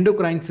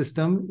endocrine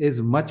system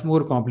is much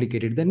more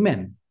complicated than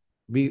men.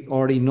 We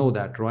already know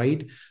that,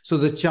 right? So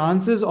the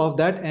chances of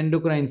that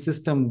endocrine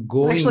system I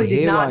going actually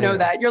did not know haywire.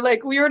 that. You're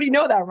like, we already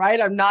know that, right?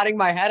 I'm nodding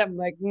my head. I'm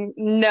like,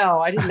 no,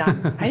 I did not.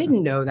 I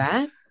didn't know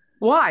that.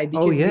 Why? Oh,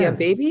 Because we have yes.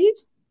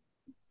 babies?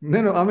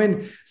 No, no. I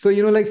mean, so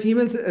like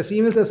females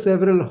have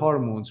several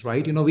hormones,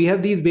 right? We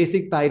have these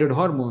basic thyroid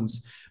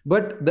hormones,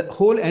 but the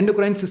whole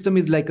endocrine system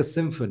is like a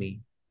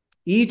symphony.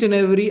 Each and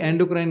every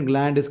endocrine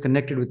gland is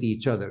connected with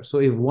each other. So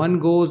if one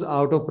goes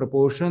out of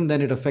proportion,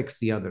 then it affects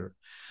the other.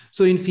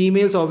 So in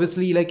females,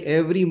 obviously, like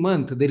every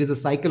month, there is a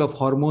cycle of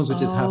hormones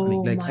which is happening,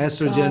 Oh like my God,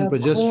 estrogen, of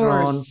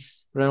progesterone,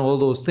 course. and all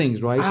those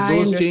things, right? So I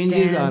those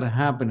changes are understand.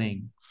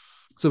 happening.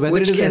 So whether it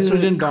Which is can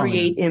estrogen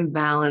create dominance,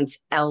 imbalance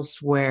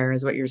elsewhere,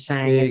 is what you're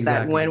saying. Is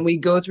that when exactly, we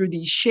go through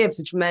these shifts,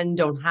 which men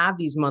don't have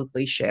these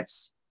monthly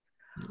shifts.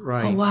 Oh,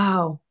 right.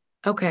 wow.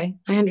 Okay,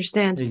 I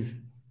understand.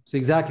 So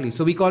exactly.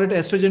 So we call it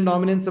estrogen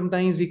dominance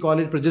sometimes, we call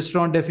it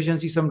progesterone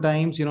deficiency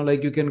sometimes,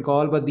 like you can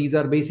call, but these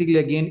are basically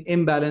again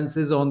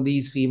imbalances on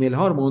these female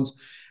hormones,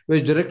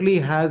 which directly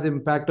has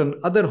impact on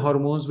other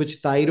hormones, which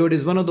thyroid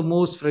is one of the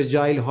most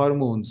fragile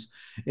hormones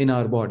in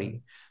our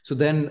body. So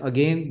then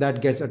again,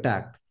 that gets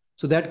attacked.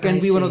 So that I can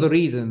be one of the see.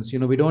 reasons.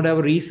 We don't have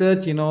a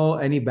research,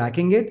 any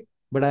backing it,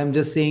 but I'm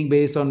just saying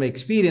based on my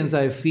experience,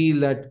 I feel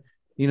that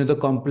the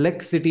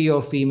complexity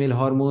of female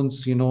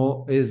hormones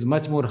is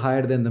much more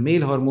higher than the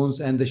male hormones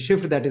and the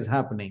shift that is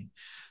happening.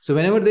 So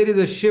whenever there is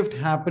a shift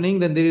happening,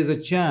 then there is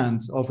a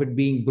chance of it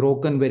being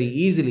broken very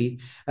easily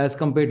as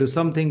compared to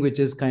something which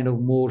is kind of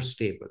more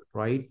stable,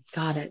 right?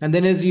 Got it. And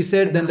then as you I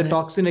said, then the got it.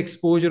 toxin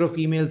exposure of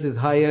females is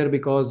higher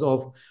because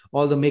of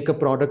all the makeup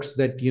products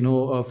that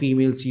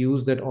females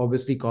use, that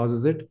obviously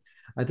causes it.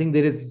 I think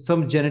there is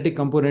some genetic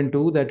component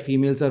too, that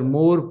females are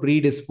more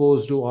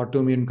predisposed to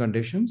autoimmune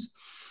conditions.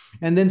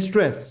 And then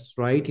stress,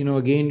 right?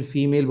 Again,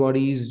 female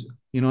bodies,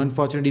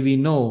 unfortunately we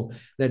know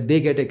that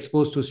they get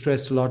exposed to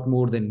stress a lot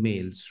more than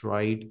males,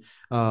 right?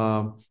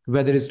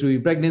 Whether it's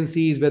through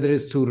pregnancies, whether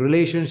it's through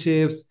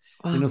relationships,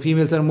 Wow.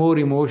 females are more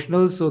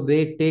emotional, so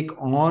they take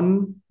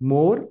on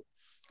more,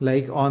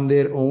 like on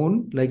their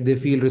own, like they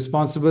feel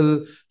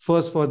responsible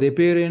first for their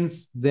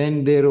parents,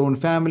 then their own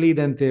family,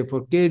 then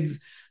for kids.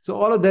 So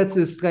all of that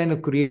is kind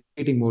of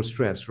creating more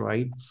stress,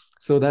 right?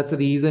 So that's the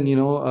reason,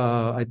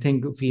 I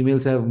think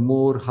females have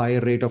more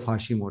higher rate of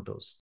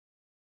Hashimoto's.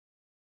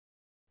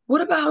 What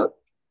about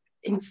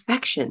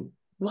infection?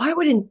 Why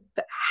would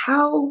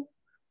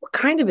what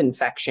kind of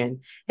infection?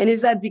 And is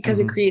that because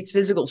it creates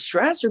physical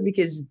stress, or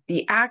because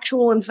the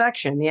actual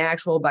infection, the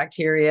actual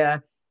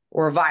bacteria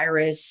or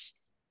virus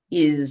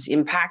is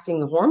impacting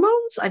the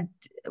hormones?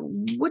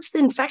 What's the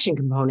infection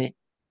component?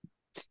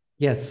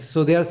 Yes.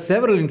 So there are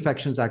several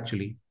infections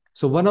actually.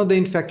 So one of the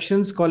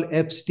infections called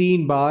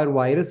Epstein-Barr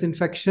virus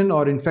infection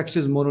or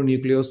infectious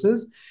mononucleosis.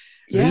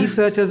 Yeah.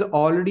 Research has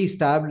already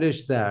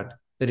established that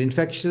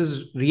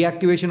infectious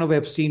reactivation of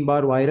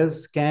Epstein-Barr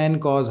virus can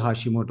cause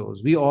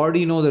Hashimoto's. We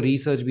already know the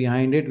research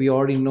behind it. We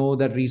already know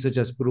that research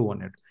has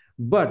proven it.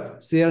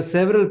 But there are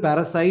several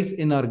parasites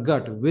in our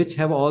gut which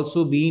have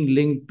also been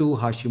linked to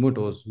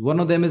Hashimoto's. One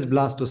of them is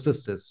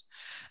blastocystis.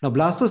 Now,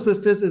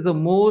 blastocystis is the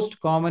most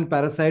common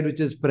parasite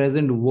which is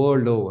present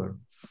world over.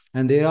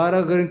 And there are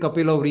a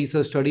couple of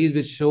research studies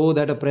which show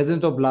that a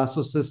presence of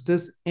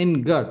blastocystis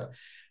in gut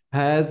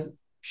has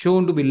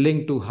shown to be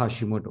linked to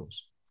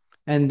Hashimoto's.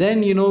 And then,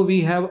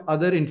 we have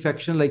other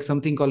infection like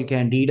something called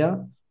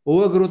Candida.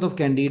 Overgrowth of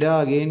Candida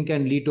again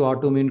can lead to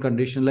autoimmune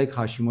condition like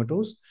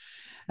Hashimoto's.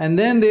 And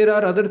then there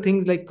are other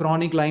things like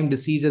chronic Lyme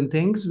disease and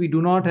things. We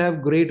do not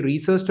have great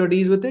research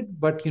studies with it,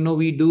 but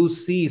we do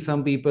see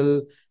some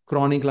people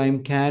chronic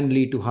Lyme can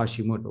lead to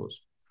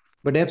Hashimoto's.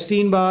 But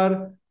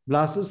Epstein-Barr,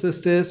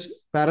 blastocystis,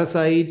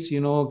 parasites,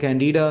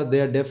 Candida,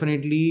 they are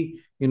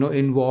definitely,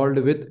 involved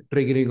with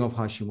triggering of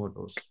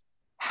Hashimoto's.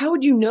 How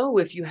would you know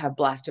if you have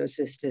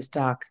blastocystis,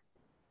 doc?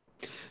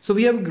 So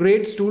we have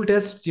great stool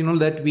tests,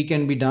 that we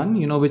can be done,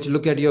 which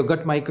look at your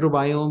gut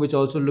microbiome, which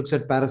also looks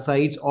at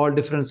parasites, all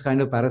different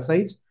kind of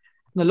parasites.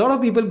 And a lot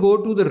of people go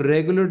to the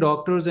regular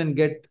doctors and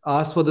get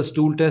asked for the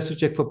stool test to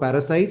check for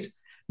parasites.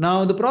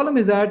 Now, the problem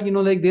is that,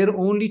 they're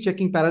only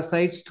checking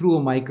parasites through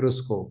a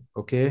microscope.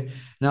 Okay.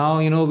 Now,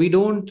 we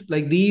don't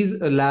like these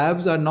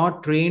labs are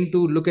not trained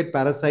to look at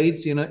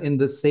parasites, in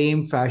the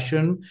same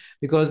fashion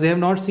because they have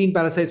not seen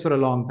parasites for a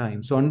long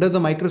time. So under the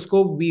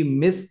microscope, we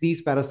miss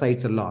these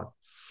parasites a lot.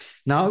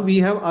 Now we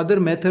have other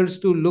methods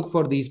to look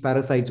for these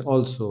parasites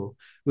also,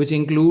 which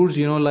includes,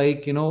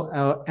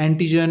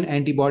 antigen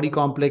antibody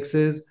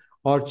complexes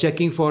or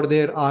checking for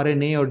their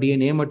RNA or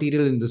DNA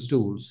material in the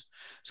stools.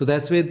 So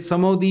that's where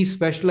some of these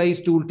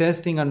specialized tool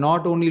testing are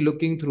not only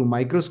looking through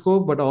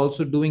microscope, but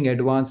also doing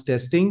advanced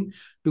testing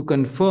to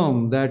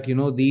confirm that,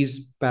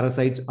 these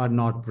parasites are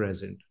not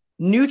present.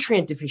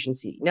 Nutrient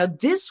deficiency. Now,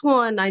 this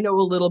one I know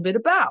a little bit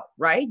about,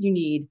 right? You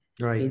need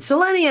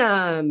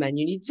selenium and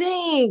you need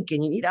zinc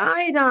and you need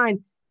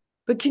iodine.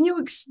 But can you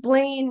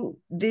explain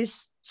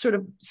this sort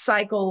of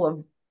cycle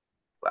of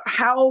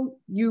how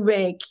you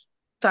make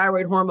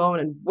thyroid hormone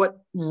and what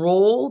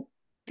role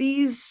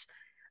these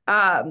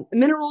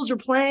minerals are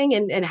playing?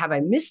 And have I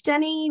missed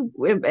any?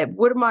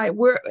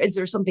 Where is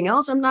there something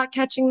else I'm not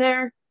catching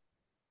there?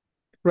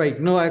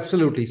 Right. No,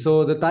 absolutely.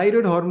 So the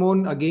thyroid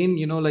hormone, again,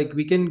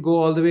 we can go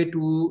all the way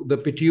to the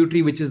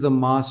pituitary, which is the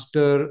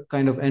master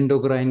kind of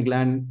endocrine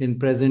gland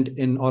present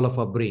in all of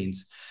our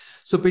brains.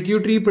 So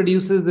pituitary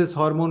produces this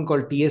hormone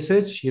called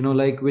TSH,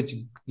 which,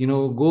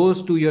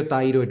 goes to your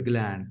thyroid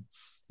gland.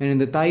 And in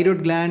the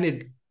thyroid gland,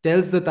 it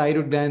tells the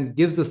thyroid gland,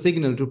 gives the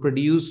signal to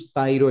produce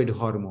thyroid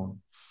hormone.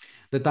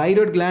 The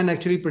thyroid gland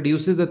actually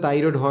produces the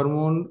thyroid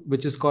hormone,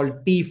 which is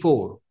called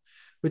T4,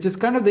 which is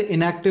kind of the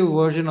inactive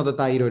version of the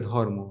thyroid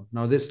hormone.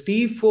 Now, this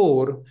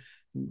T4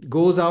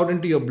 goes out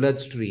into your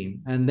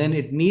bloodstream, and then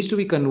it needs to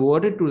be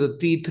converted to the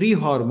T3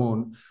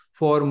 hormone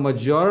for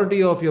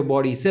majority of your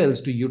body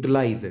cells to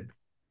utilize it.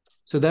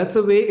 So that's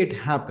the way it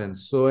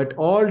happens. So at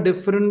all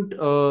different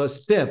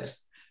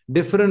steps,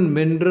 different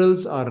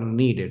minerals are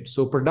needed.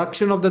 So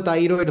production of the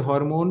thyroid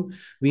hormone,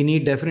 we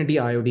need definitely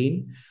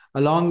iodine.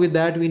 Along with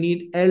that, we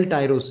need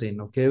L-tyrosine,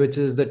 okay, which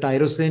is the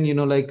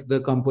tyrosine, like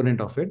the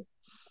component of it.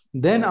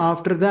 Then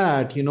after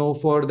that,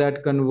 for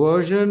that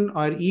conversion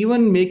or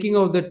even making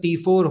of the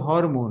T4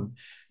 hormone,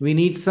 we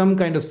need some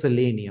kind of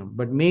selenium.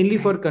 But mainly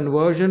for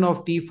conversion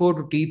of T4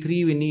 to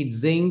T3, we need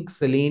zinc,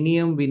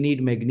 selenium, we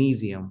need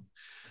magnesium.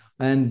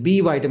 And B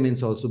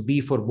vitamins also,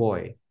 B for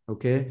boy.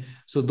 Okay.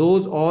 So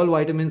those all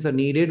vitamins are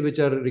needed, which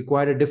are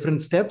required at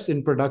different steps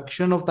in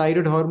production of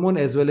thyroid hormone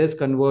as well as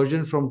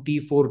conversion from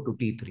T4 to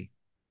T3.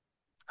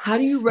 How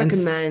do you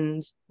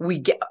recommend we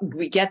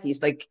get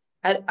these? Like,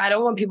 I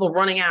don't want people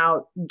running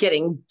out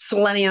getting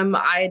selenium.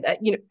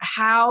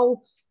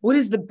 What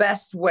is the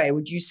best way?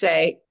 Would you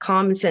say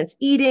common sense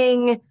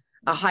eating,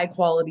 a high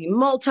quality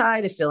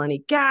multi to fill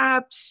any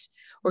gaps?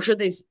 Or should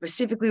they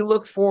specifically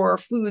look for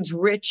foods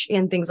rich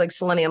in things like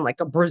selenium,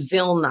 like a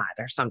Brazil nut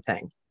or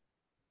something?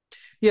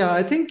 Yeah,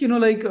 I think, we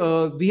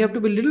have to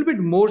be a little bit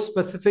more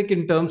specific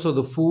in terms of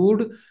the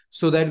food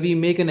so that we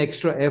make an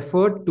extra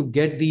effort to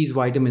get these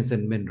vitamins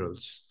and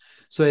minerals.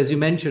 So as you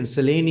mentioned,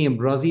 selenium,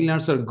 Brazil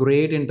nuts are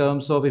great in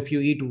terms of if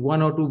you eat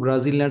 1 or 2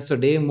 Brazil nuts a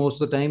day,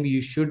 most of the time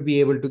you should be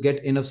able to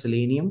get enough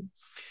selenium.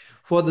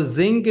 For the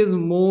zinc is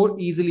more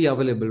easily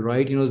available,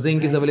 right?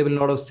 Zinc is available in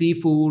a lot of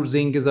seafood.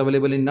 Zinc is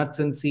available in nuts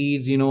and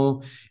seeds,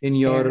 in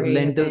your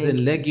lentils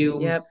and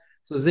legumes. Yep.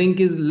 So zinc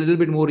is a little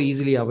bit more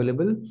easily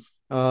available.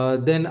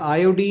 Then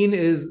iodine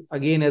is,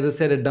 again, as I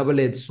said, a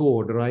double-edged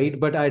sword, right?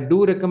 But I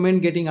do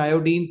recommend getting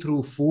iodine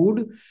through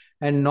food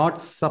and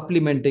not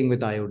supplementing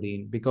with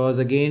iodine, because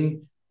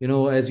again,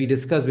 as we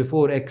discussed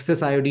before,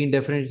 excess iodine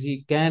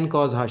definitely can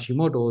cause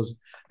Hashimoto's.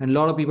 And a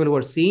lot of people who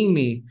are seeing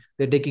me,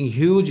 they're taking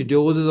huge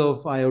doses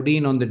of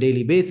iodine on the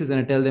daily basis. And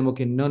I tell them,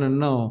 okay, no, no,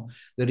 no.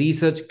 The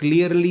research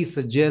clearly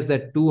suggests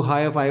that too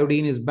high of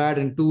iodine is bad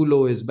and too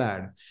low is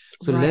bad.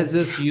 So let's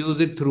just use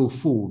it through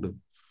food.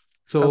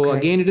 So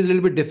again, it is a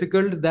little bit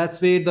difficult. That's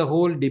where the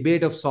whole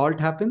debate of salt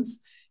happens,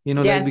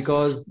 like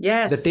because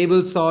the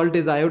table salt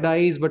is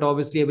iodized, but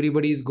obviously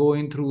everybody is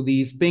going through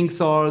these pink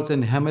salts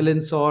and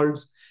Himalayan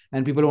salts,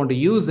 and people want to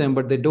use them,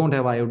 but they don't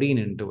have iodine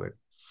into it.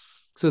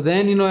 So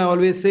then, I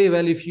always say,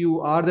 well, if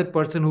you are that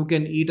person who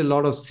can eat a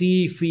lot of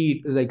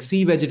seafood, like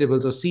sea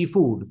vegetables or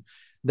seafood,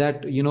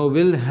 that,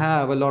 will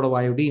have a lot of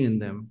iodine in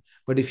them.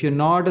 But if you're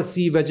not a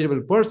sea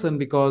vegetable person,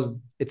 because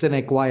it's an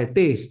acquired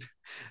taste,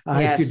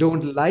 if you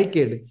don't like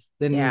it,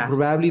 then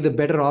probably the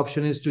better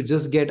option is to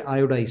just get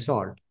iodized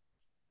salt.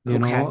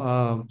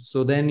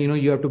 So then,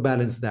 you have to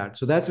balance that.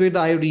 So that's where the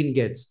iodine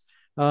gets.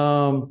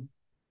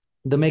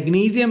 The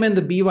magnesium and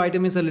the B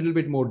vitamins are a little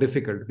bit more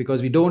difficult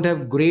because we don't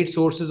have great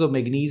sources of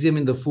magnesium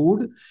in the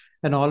food.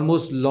 And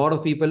almost a lot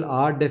of people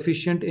are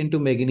deficient into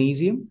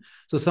magnesium.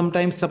 So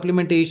sometimes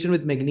supplementation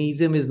with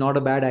magnesium is not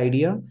a bad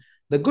idea.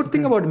 The good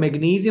thing about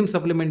magnesium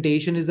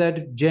supplementation is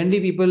that generally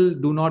people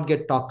do not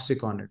get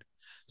toxic on it.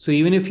 So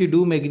even if you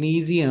do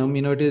magnesium,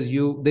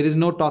 there is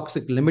no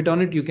toxic limit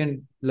on it. You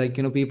can,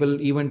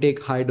 people even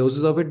take high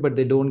doses of it, but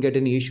they don't get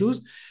any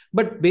issues.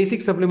 But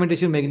basic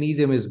supplementation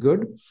magnesium is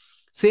good.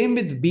 Same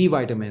with B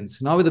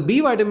vitamins. Now with the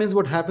B vitamins,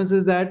 what happens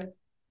is that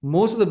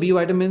most of the B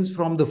vitamins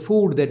from the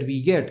food that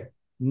we get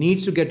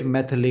needs to get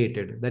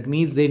methylated. That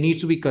means they need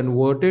to be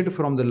converted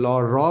from the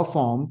raw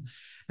form,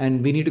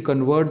 and we need to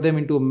convert them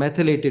into a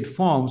methylated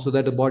form so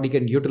that the body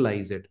can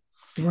utilize it.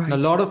 Right. Now, a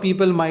lot of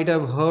people might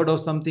have heard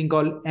of something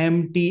called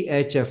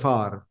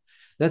MTHFR.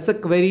 That's a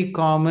very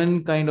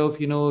common kind of,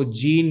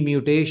 gene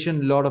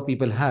mutation. A lot of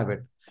people have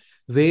it,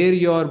 where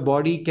your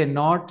body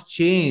cannot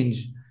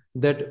change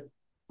that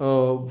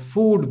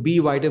food B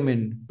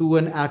vitamin to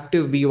an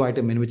active B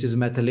vitamin, which is a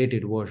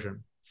methylated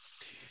version.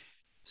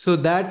 So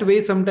that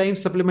way,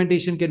 sometimes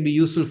supplementation can be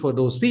useful for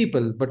those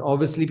people, but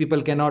obviously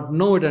people cannot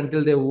know it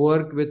until they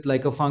work with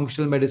like a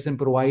functional medicine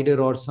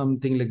provider or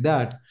something like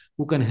that,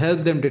 who can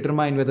help them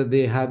determine whether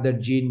they have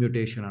that gene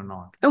mutation or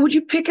not. And would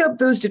you pick up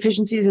those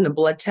deficiencies in a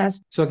blood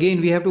test? So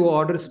again, we have to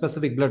order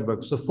specific blood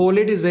work. So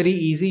folate is very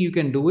easy. You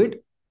can do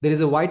it. There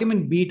is a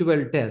vitamin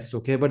B12 test,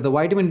 okay? But the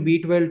vitamin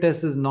B12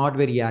 test is not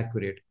very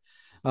accurate.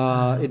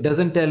 It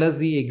doesn't tell us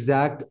the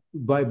exact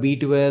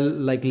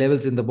B12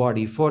 levels in the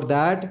body. For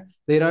that,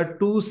 there are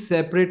two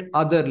separate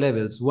other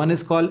levels. One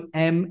is called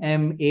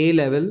MMA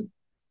level,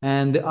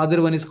 and the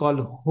other one is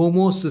called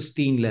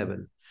homocysteine level.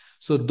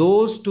 So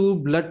those two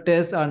blood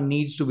tests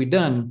needs to be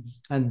done,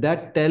 and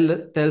that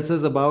tells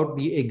us about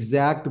the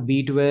exact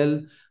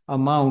B12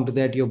 amount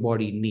that your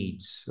body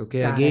needs.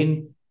 Okay,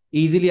 again,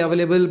 easily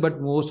available,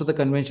 but most of the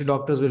conventional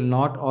doctors will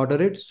not order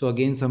it. So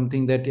again,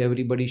 something that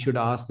everybody should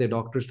ask their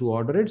doctors to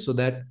order it so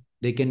that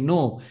they can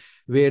know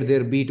where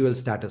their B12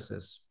 status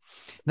is.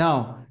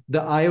 Now,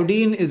 the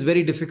iodine is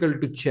very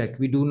difficult to check.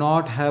 We do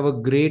not have a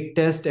great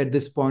test at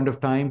this point of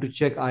time to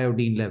check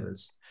iodine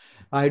levels.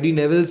 Iodine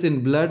levels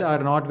in blood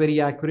are not very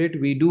accurate.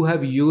 We do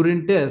have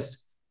urine tests,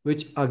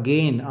 which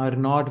again are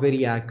not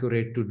very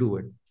accurate to do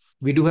it.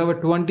 We do have a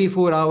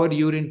 24-hour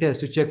urine test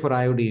to check for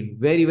iodine.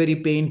 Very, very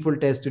painful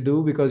test to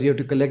do because you have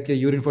to collect your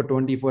urine for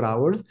 24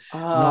 hours.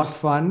 Not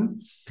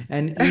fun.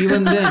 And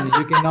even then,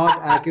 you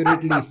cannot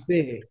accurately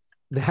say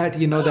that,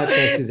 that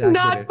test is accurate.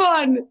 Not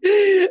fun.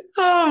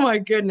 Oh my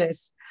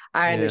goodness.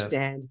 I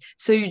understand.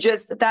 So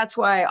that's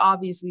why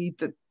obviously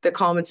the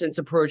common sense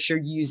approach you're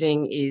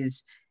using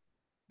is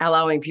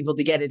allowing people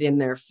to get it in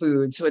their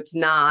food. So it's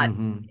not,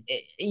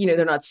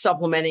 they're not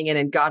supplementing it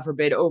and God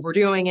forbid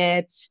overdoing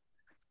it,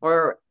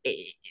 or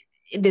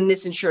then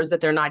this ensures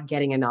that they're not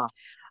getting enough.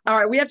 All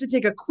right. We have to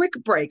take a quick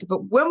break,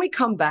 but when we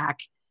come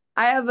back,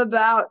 I have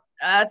about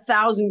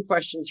 1,000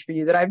 questions for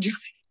you that I'm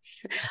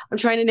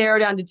trying to narrow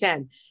down to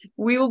 10.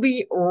 We will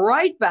be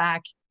right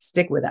back.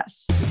 Stick with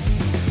us.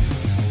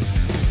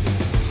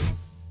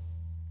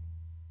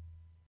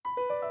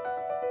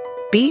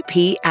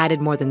 BP added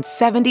more than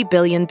 $70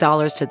 billion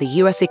to the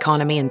U.S.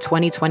 economy in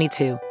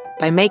 2022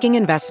 by making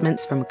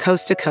investments from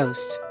coast to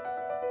coast.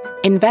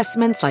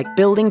 Investments like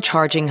building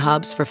charging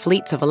hubs for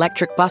fleets of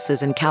electric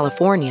buses in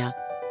California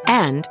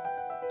and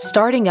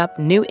starting up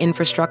new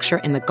infrastructure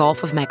in the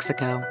Gulf of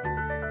Mexico.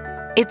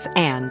 It's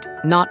and,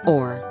 not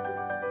or.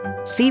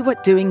 See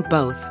what doing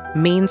both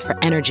means for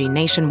energy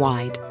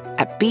nationwide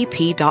at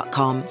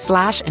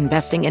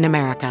bp.com/investing in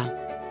America.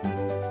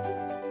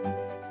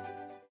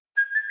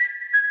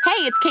 Hey,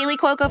 it's Kaylee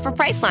Cuoco for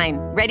Priceline.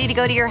 Ready to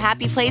go to your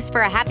happy place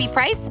for a happy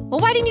price? Well,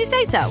 why didn't you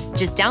say so?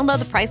 Just download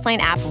the Priceline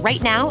app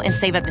right now and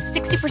save up to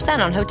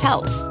 60% on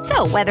hotels.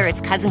 So whether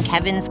it's Cousin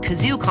Kevin's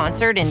Kazoo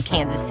concert in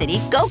Kansas City,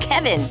 go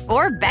Kevin,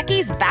 or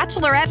Becky's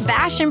Bachelorette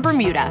Bash in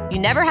Bermuda, you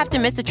never have to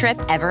miss a trip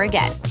ever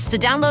again. So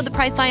download the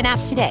Priceline app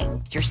today.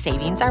 Your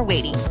savings are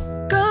waiting.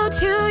 Go to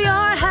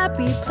your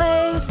happy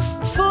place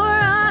for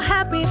a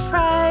happy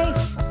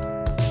price.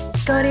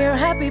 Go to your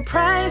happy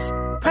price,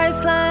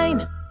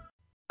 Priceline.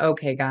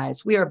 Okay,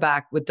 guys, we are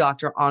back with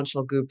Dr.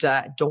 Anshul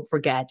Gupta. Don't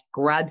forget,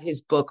 grab his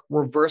book,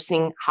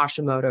 Reversing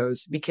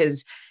Hashimoto's,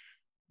 because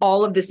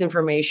all of this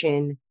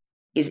information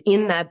is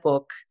in that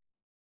book,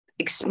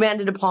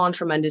 expanded upon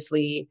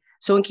tremendously.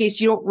 So in case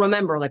you don't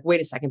remember, like,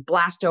 wait a second,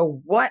 Blasto,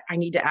 what? I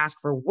need to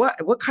ask for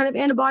what? What kind of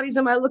antibodies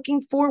am I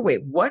looking for?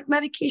 Wait, what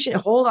medication?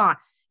 Hold on.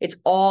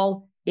 It's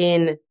all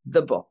in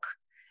the book.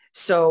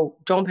 So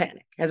don't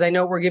panic, as I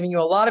know we're giving you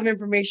a lot of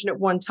information at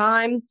one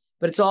time,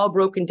 but it's all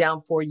broken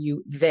down for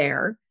you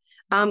there.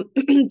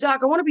 Doc,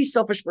 I want to be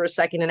selfish for a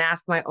second and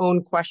ask my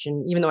own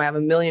question, even though I have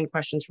a million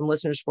questions from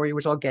listeners for you,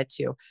 which I'll get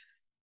to.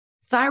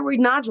 Thyroid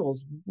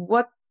nodules,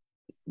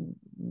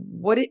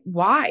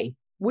 why?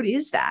 What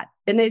is that?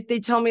 And they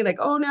tell me like,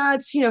 oh no,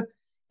 it's,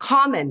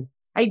 common.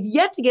 I've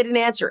yet to get an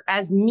answer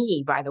as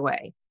me, by the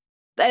way.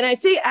 And I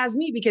say as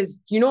me because,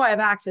 I have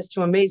access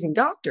to amazing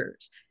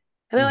doctors.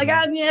 And they're like,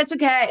 yeah, it's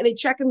okay. They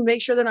check them,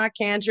 make sure they're not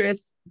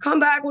cancerous. Come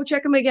back, we'll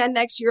check them again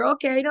next year.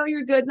 Okay, no,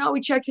 you're good. No,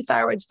 we checked your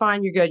thyroid's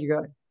fine. You're good.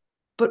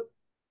 But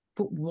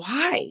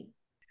why?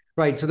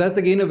 Right. So that's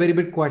again a very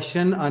big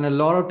question. And a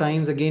lot of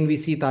times, again, we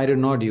see thyroid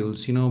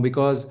nodules,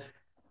 because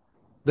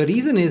the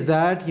reason is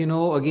that,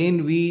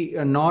 again, we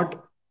are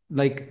not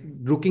like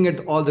looking at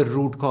all the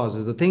root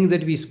causes, the things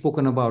that we've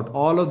spoken about,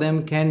 all of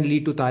them can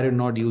lead to thyroid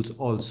nodules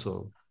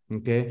also.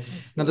 Okay.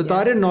 Now, the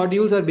thyroid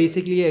nodules are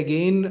basically,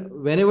 again,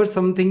 whenever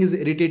something is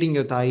irritating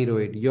your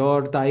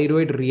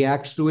thyroid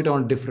reacts to it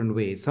on different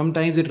ways.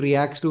 Sometimes it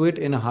reacts to it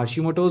in a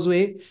Hashimoto's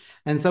way,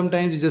 and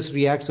sometimes it just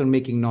reacts on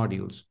making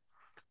nodules.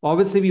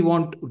 Obviously, we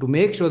want to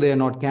make sure they are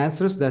not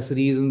cancerous. That's the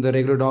reason the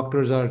regular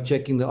doctors are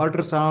checking the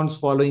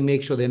ultrasounds,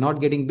 make sure they're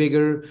not getting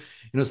bigger.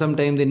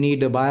 Sometimes they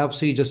need a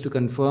biopsy just to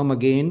confirm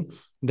again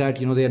that,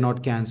 they are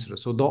not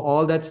cancerous. So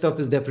all that stuff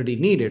is definitely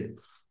needed.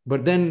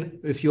 But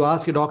then if you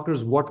ask your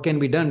doctors what can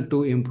be done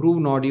to improve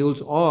nodules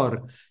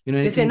or,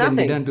 anything can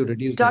be done to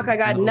reduce Doc, them, I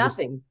got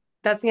nothing.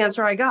 That's the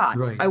answer I got.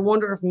 Right. I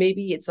wonder if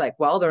maybe it's like,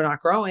 well, they're not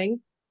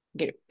growing.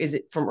 Is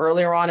it from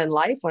earlier on in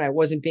life when I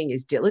wasn't being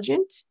as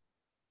diligent?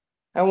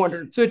 I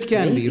wonder. So it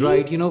can be,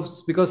 right?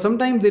 Because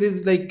sometimes there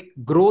is like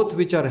growth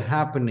which are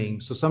happening.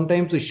 So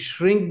sometimes to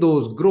shrink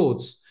those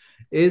growths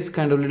is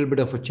kind of a little bit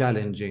of a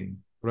challenging,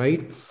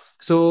 right?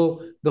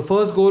 So the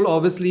first goal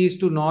obviously is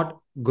to not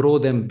grow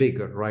them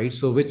bigger, right?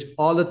 So which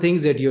all the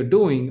things that you're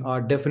doing are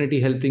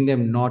definitely helping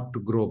them not to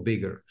grow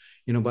bigger,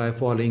 by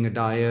following a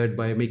diet,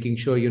 by making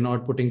sure you're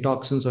not putting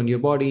toxins on your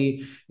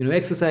body,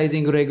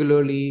 exercising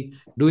regularly,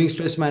 doing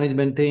stress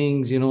management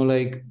things,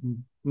 like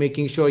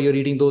making sure you're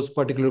eating those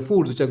particular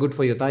foods which are good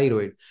for your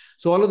thyroid.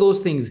 So all of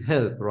those things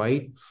help,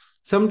 right?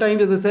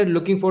 Sometimes, as I said,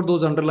 looking for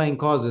those underlying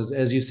causes,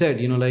 as you said,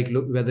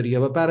 whether you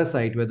have a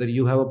parasite, whether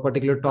you have a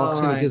particular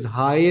toxin which is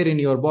higher in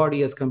your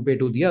body as compared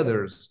to the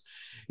others,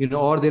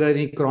 or there are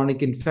any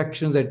chronic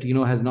infections that,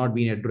 has not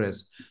been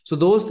addressed. So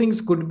those things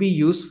could be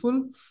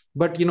useful.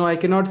 But, I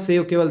cannot say,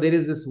 okay, well, there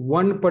is this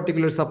one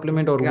particular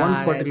supplement or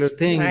one particular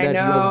thing that you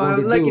are going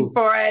to do. I'm looking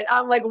for it.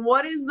 I'm like,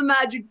 what is the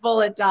magic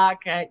bullet,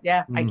 Doc? I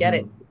get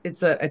it.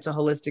 It's a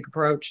holistic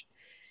approach.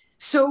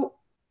 So,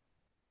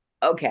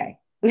 okay.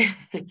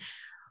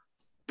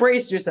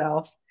 Brace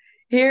yourself.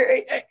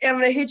 Here, I'm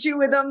going to hit you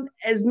with them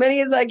as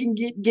many as I can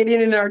get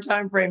in our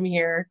time frame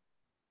here.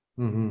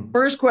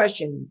 First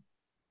question.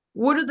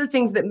 What are the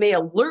things that may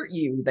alert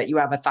you that you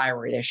have a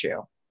thyroid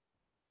issue?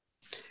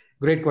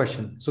 Great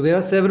question. So there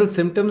are several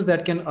symptoms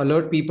that can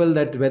alert people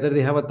that whether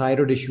they have a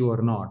thyroid issue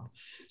or not.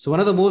 So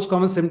one of the most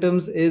common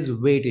symptoms is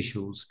weight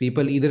issues.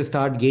 People either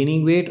start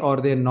gaining weight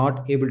or they're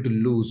not able to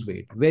lose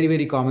weight. Very,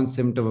 very common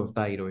symptom of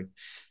thyroid.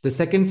 The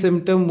second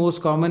symptom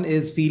most common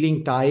is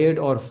feeling tired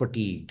or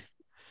fatigued.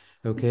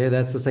 Okay,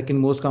 that's the second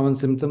most common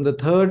symptom. The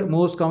third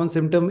most common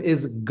symptom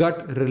is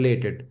gut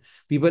related.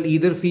 People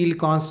either feel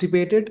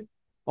constipated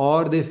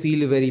or they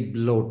feel very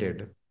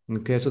bloated.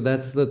 Okay, so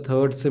that's the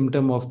third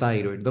symptom of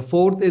thyroid. The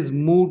fourth is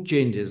mood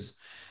changes,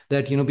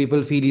 that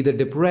people feel either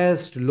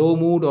depressed, low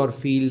mood, or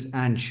feels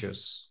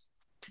anxious.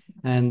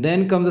 And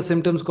then come the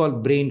symptoms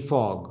called brain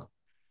fog.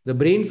 The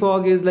brain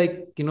fog is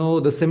like,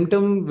 the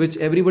symptom which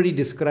everybody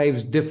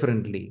describes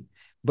differently,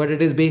 but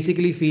it is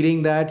basically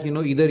feeling that,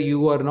 either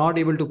you are not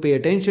able to pay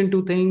attention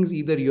to things,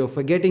 either you're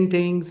forgetting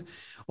things,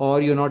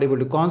 or you're not able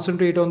to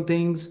concentrate on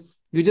things.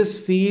 You just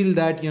feel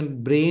that your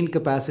brain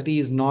capacity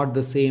is not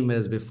the same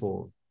as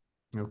before.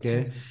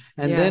 Okay.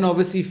 And then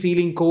obviously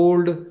feeling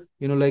cold,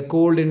 like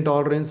cold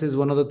intolerance is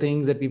one of the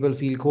things that people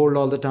feel cold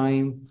all the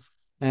time,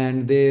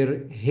 and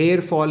their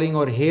hair falling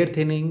or hair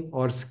thinning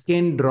or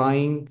skin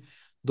drying.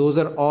 Those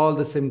are all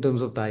the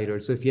symptoms of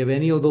thyroid. So if you have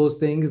any of those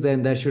things,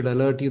 then that should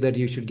alert you that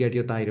you should get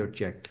your thyroid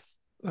checked.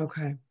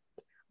 Okay.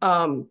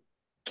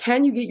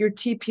 Can you get your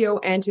TPO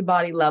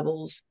antibody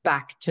levels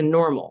back to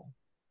normal?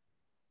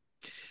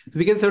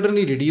 We can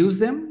certainly reduce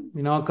them.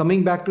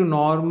 Coming back to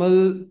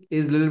normal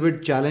is a little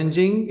bit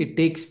challenging. It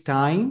takes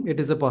time. It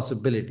is a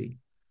possibility.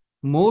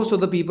 Most of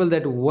the people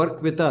that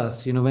work with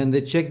us, when they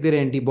check their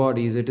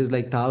antibodies, it is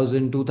like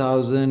 1,000,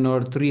 2,000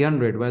 or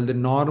 300, while the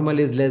normal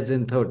is less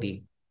than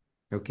 30.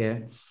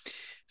 Okay.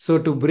 So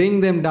to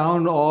bring them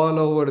down all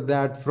over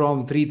that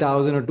from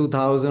 3,000 or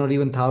 2,000 or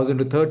even 1,000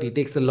 to 30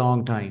 takes a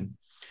long time.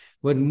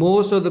 But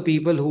most of the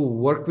people who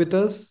work with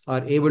us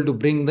are able to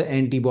bring the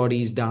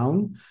antibodies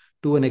down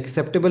to an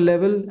acceptable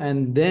level.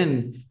 And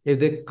then if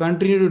they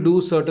continue to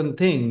do certain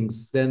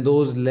things, then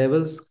those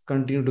levels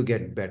continue to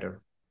get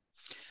better.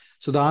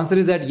 So the answer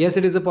is that yes,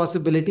 it is a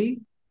possibility.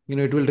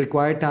 It will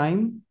require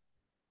time.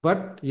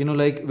 But,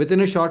 like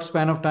within a short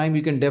span of time,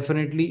 you can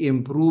definitely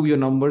improve your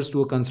numbers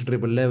to a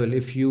considerable level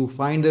if you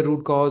find the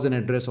root cause and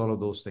address all of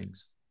those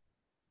things.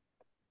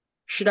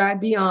 Should I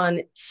be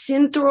on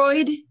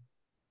Synthroid,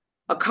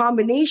 a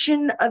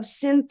combination of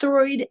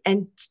Synthroid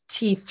and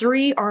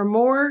T3 or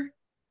more,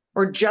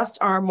 or just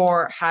R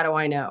more? How do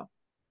I know?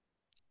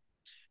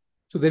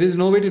 So there is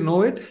no way to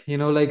know it.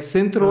 Like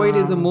Synthroid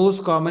is the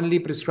most commonly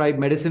prescribed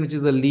medicine, which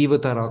is the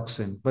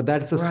levothyroxine, but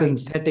that's a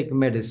synthetic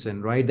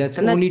medicine, right? That's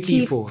only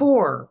T4.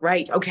 T4,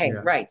 right? Okay,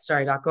 right.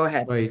 Sorry, Doc, go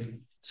ahead. Right.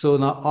 So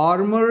now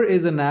Armour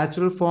is a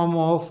natural form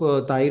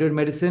of thyroid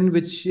medicine,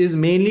 which is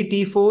mainly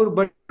T4,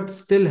 but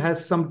still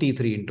has some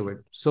T3 into it.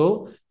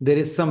 So there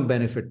is some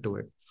benefit to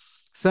it.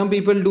 Some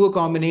people do a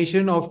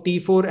combination of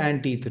T4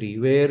 and T3,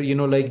 where,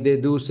 like they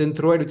do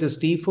Synthroid, which is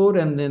T4,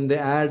 and then they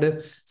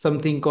add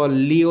something called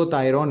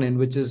leothyronin,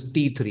 which is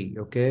T3.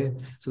 Okay.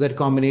 So that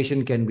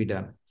combination can be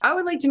done. I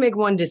would like to make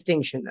one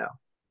distinction, though.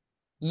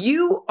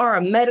 You are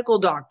a medical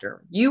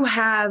doctor. You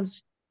have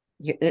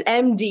an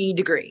MD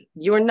degree.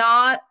 You're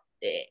not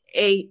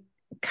a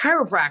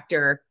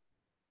chiropractor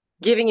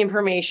giving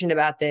information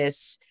about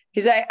this.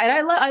 Because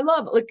I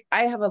love, like,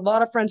 I have a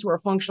lot of friends who are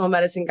functional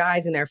medicine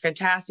guys, and they're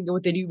fantastic at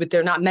what they do, but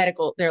they're not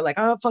medical. They're like,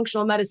 oh,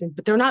 functional medicine,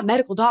 but they're not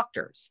medical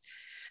doctors.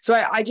 So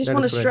I just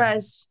want to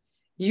stress,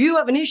 you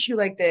have an issue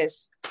like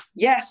this.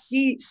 Yes,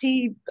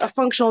 see a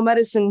functional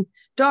medicine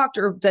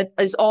doctor that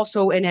is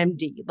also an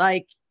MD,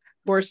 like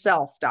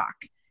yourself, Doc.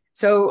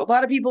 So a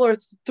lot of people are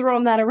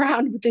throwing that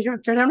around, but they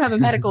don't have a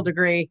medical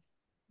degree.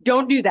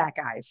 Don't do that,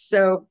 guys.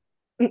 So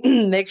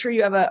make sure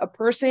you have a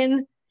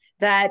person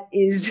that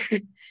is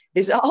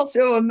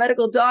also a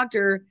medical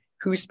doctor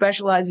who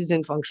specializes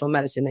in functional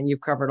medicine, and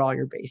you've covered all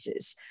your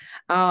bases.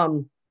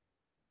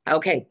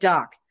 Okay,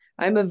 Doc,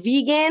 I'm a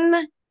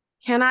vegan.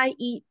 Can I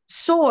eat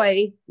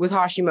soy with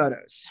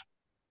Hashimoto's?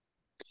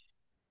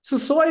 So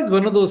soy is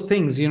one of those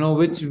things,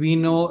 which we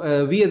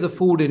know, we as a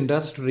food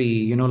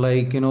industry,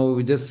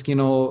 we just,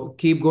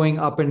 keep going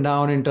up and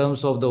down in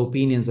terms of the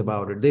opinions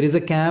about it. There is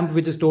a camp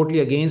which is totally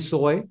against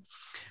soy,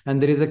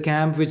 and there is a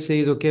camp which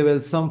says, okay,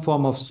 well, some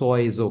form of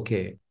soy is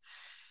okay.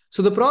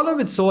 So the problem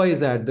with soy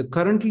is that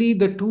currently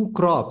the two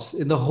crops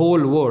in the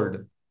whole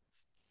world,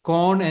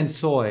 corn and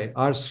soy,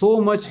 are so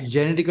much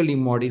genetically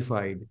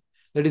modified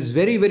that it's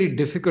very, very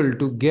difficult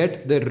to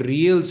get the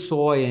real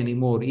soy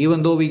anymore,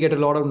 even though we get a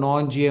lot of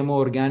non-GMO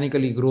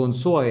organically grown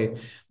soy,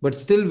 but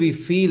still we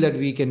feel that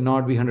we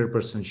cannot be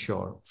 100%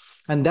 sure.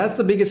 And that's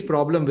the biggest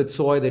problem with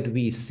soy that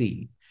we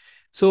see.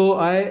 So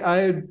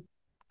I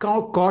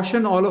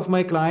caution all of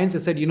my clients. I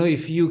said,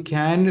 if you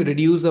can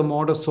reduce the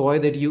amount of soy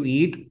that you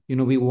eat,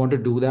 we want to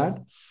do that.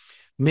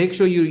 Make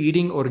sure you're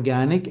eating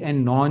organic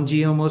and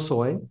non-GMO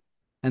soy.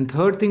 And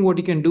third thing, what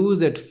you can do is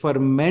that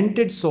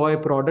fermented soy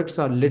products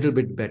are a little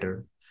bit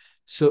better.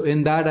 So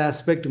in that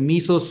aspect,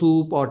 miso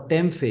soup or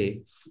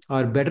tempeh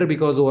are better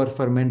because of our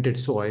fermented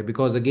soy,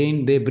 because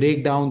again, they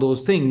break down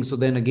those things. So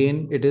then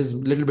again, it is a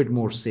little bit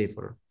more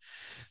safer.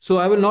 So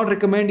I will not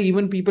recommend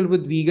even people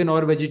with vegan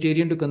or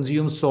vegetarian to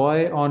consume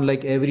soy on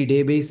like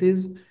everyday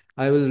basis.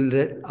 I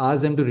will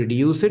ask them to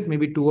reduce it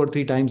maybe 2 or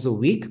 3 times a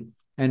week.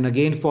 And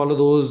again, follow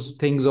those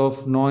things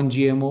of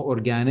non-GMO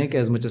organic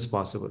as much as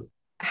possible.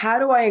 How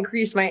do I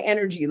increase my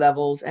energy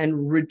levels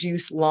and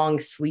reduce long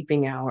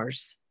sleeping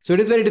hours? So it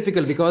is very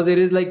difficult because there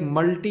is like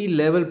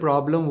multi-level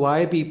problem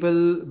why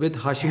people with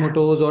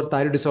Hashimoto's or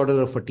thyroid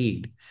disorder are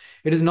fatigued.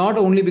 It is not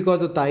only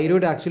because of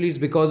thyroid, actually it's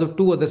because of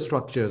 2 other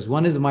structures.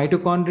 One is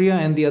mitochondria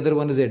and the other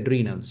one is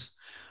adrenals.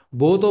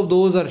 Both of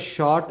those are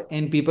short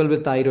in people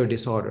with thyroid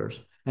disorders,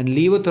 and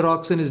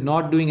levothyroxine is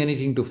not doing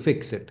anything to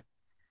fix it.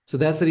 So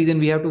that's the reason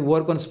we have to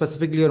work on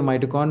specifically your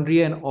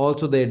mitochondria and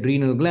also the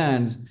adrenal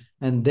glands,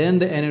 and then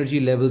the energy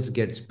levels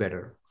gets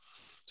better.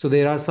 So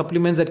there are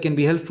supplements that can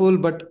be helpful,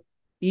 but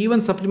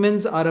even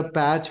supplements are a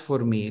patch for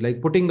me,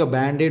 like putting a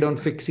band-aid on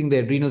fixing the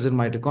adrenals and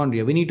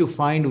mitochondria. We need to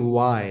find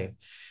why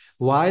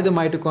the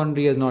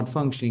mitochondria is not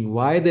functioning,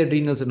 why the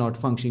adrenals are not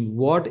functioning,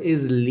 what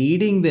is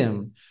leading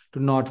them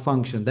to not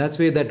function. That's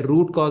where that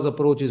root cause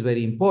approach is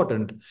very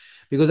important,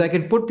 because I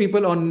can put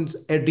people on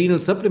adrenal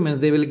supplements,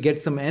 they will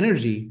get some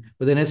energy,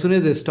 but then as soon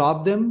as they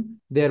stop them,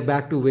 they're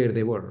back to where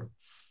they were.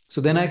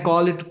 So then I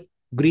call it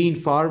green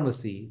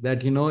pharmacy,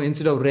 that,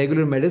 instead of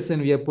regular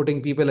medicine, we are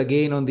putting people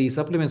again on these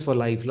supplements for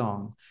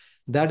lifelong.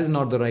 That is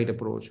not the right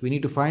approach. We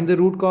need to find the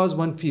root cause.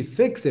 Once we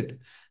fix it,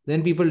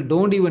 then people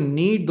don't even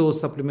need those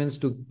supplements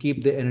to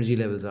keep the energy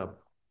levels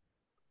up.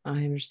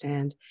 I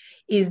understand.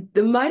 Is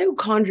the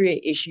mitochondria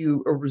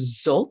issue a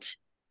result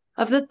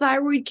of the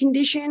thyroid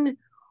condition,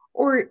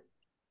 or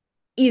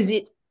is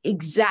it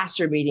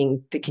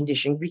exacerbating the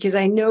condition? Because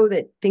I know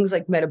that things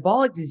like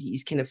metabolic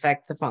disease can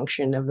affect the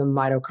function of the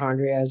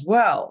mitochondria as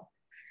well.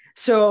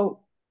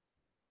 So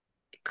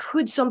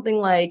could something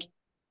like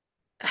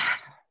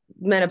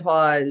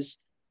menopause,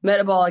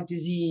 metabolic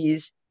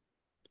disease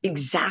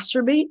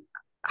exacerbate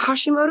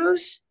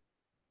Hashimoto's?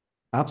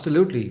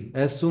 Absolutely.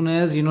 As soon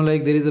as,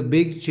 there is a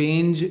big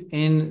change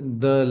in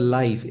the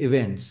life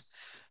events.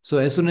 So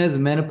as soon as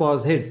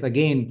menopause hits,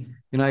 again,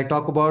 I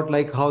talk about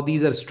like how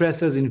these are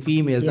stressors in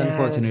females,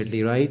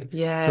 unfortunately, right?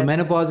 Yes. So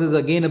menopause is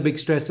again a big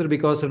stressor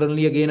because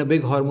suddenly again a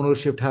big hormonal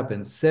shift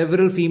happens.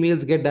 Several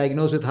females get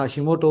diagnosed with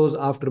Hashimoto's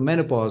after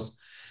menopause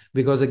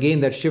because again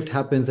that shift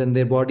happens and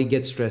their body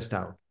gets stressed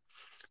out.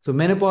 So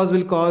menopause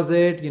will cause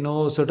it,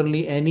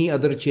 certainly any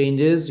other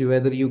changes,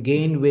 whether you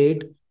gain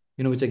weight,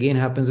 which again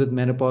happens with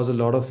menopause. A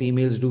lot of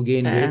females do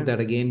gain weight, that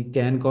again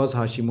can cause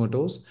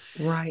Hashimoto's.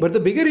 Right. But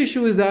the bigger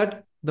issue is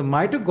that the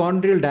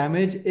mitochondrial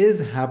damage is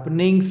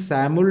happening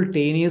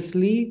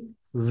simultaneously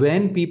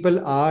when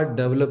people are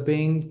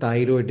developing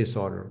thyroid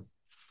disorder.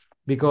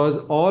 Because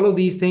all of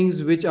these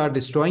things which are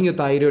destroying your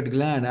thyroid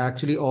gland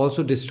actually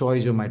also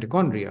destroys your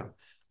mitochondria.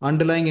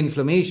 Underlying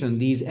inflammation,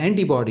 these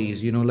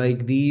antibodies,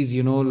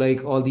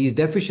 like all these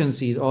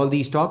deficiencies, all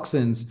these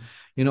toxins,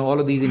 all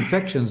of these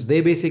infections, they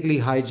basically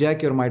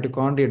hijack your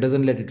mitochondria,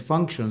 doesn't let it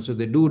function. So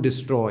they do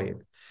destroy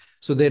it.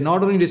 So they're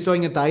not only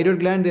destroying a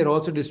thyroid gland, they're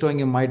also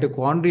destroying a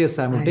mitochondria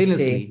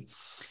simultaneously.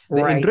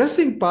 The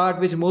interesting part,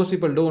 which most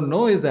people don't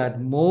know, is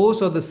that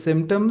most of the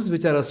symptoms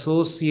which are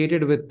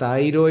associated with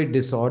thyroid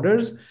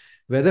disorders,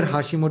 whether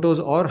Hashimoto's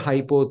or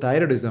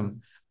hypothyroidism,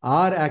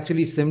 are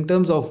actually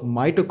symptoms of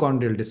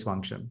mitochondrial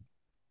dysfunction.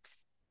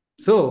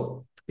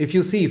 So if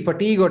you see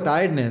fatigue or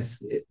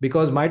tiredness,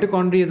 because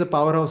mitochondria is a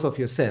powerhouse of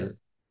your cell,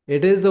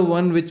 it is the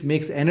one which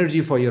makes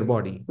energy for your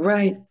body.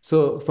 Right.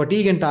 So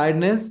fatigue and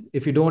tiredness,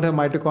 if you don't have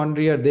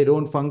mitochondria, they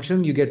don't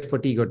function, you get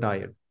fatigue or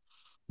tired.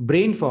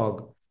 Brain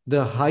fog,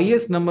 the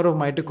highest number of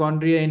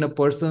mitochondria in a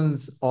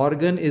person's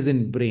organ is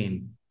in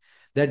brain.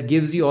 That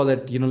gives you all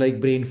that, like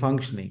brain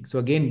functioning. So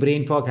again,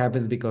 brain fog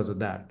happens because of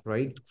that,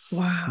 right?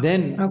 Wow.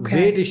 Then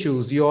weight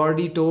issues, you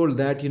already told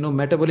that,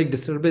 metabolic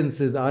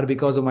disturbances are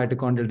because of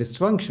mitochondrial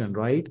dysfunction,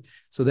 right?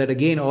 So that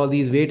again, all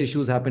these weight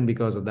issues happen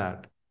because of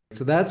that.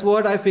 So that's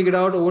what I figured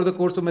out over the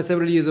course of my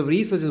several years of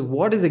research, is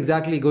what is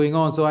exactly going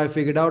on. So I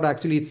figured out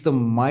actually it's the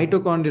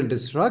mitochondrial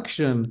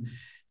destruction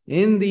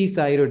in these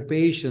thyroid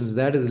patients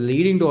that is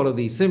leading to all of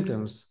these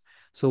symptoms.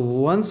 So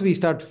once we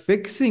start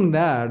fixing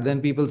that, then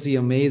people see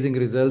amazing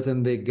results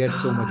and they get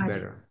so much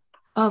better.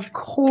 Of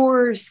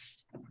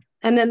course.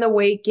 And then the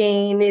weight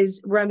gain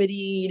is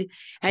remedied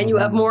and you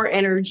have more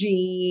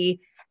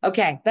energy.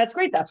 Okay, that's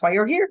great. That's why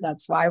you're here.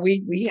 That's why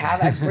we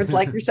have experts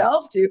like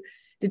yourself to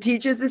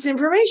teach us this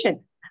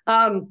information.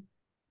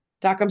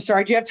 Doc, I'm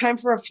sorry. Do you have time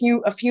for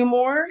a few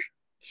more?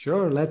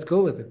 Sure, let's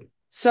go with it.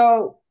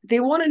 So they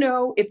want to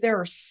know if there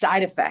are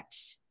side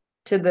effects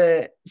to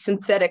the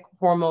synthetic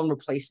hormone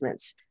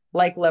replacements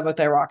like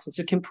levothyroxine.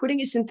 So can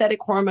putting a synthetic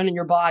hormone in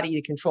your body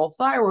to control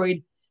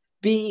thyroid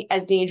be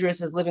as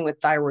dangerous as living with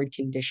thyroid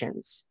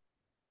conditions?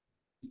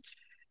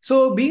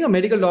 So being a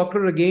medical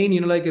doctor, again,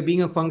 like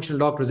being a functional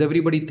doctor,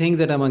 everybody thinks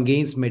that I'm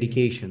against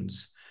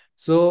medications.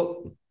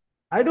 So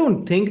I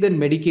don't think that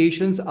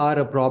medications are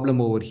a problem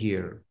over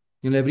here.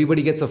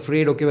 Everybody gets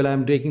afraid, okay, well,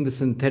 I'm taking the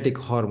synthetic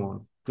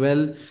hormone.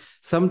 Well,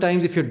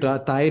 sometimes if your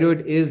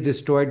thyroid is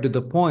destroyed to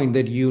the point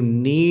that you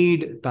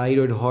need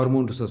thyroid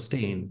hormone to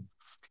sustain,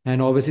 and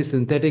obviously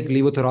synthetic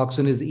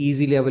levothyroxine is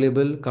easily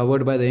available,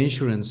 covered by the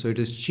insurance, so it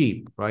is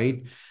cheap,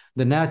 right?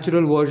 The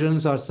natural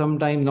versions are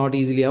sometimes not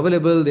easily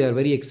available. They are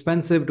very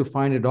expensive. To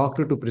find a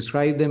doctor to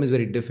prescribe them is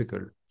very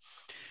difficult.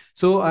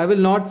 So I will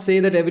not say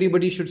that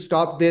everybody should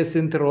stop their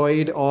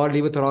Synthroid or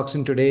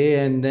levothyroxine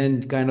today and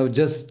then kind of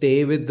just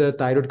stay with the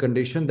thyroid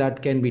condition.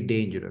 That can be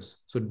dangerous.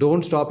 So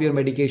don't stop your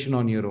medication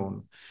on your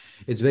own.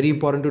 It's very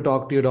important to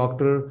talk to your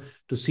doctor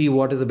to see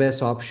what is the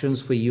best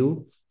options for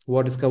you,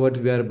 what is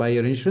covered by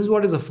your insurance,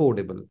 what is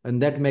affordable,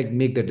 and that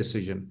make the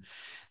decision.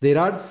 There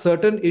are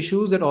certain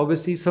issues that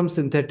obviously some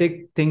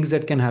synthetic things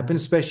that can happen,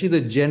 especially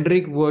the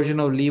generic version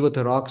of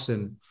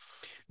levothyroxine.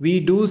 We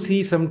do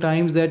see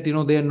sometimes that,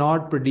 they are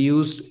not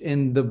produced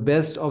in the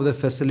best of the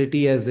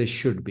facility as they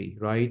should be,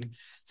 right?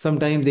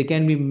 Sometimes they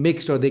can be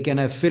mixed or they can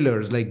have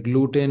fillers like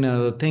gluten and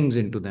other things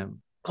into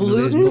them.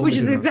 Gluten, which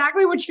is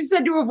exactly what you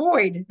said to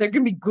avoid. There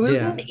can be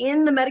gluten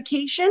in the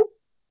medication?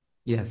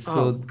 Yes.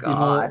 Oh,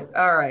 God.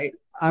 All right.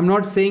 I'm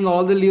not saying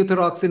all the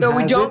levothyroxine So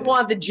has we don't it.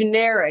 want the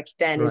generic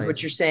then, is Right.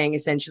 what you're saying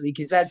essentially,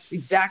 because that's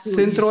exactly what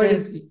you Synthroid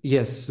said. is,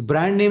 yes,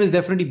 brand name is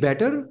definitely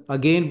better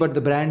again, but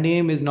the brand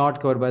name is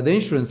not covered by the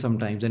insurance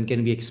sometimes and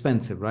can be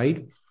expensive,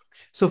 right?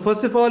 So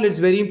first of all, it's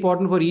very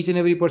important for each and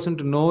every person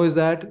to know is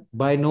that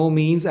by no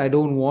means I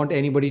don't want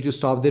anybody to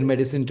stop their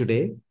medicine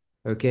today.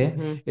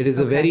 Okay. It is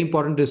a very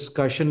important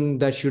discussion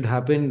that should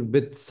happen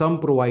with some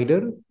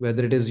provider,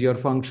 whether it is your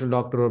functional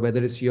doctor or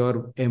whether it's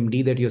your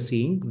MD that you're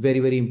seeing. Very,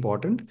 very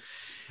important.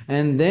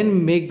 And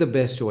then make the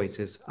best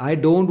choices. I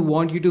don't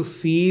want you to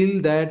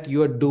feel that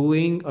you are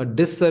doing a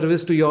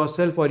disservice to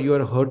yourself or you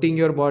are hurting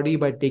your body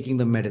by taking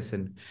the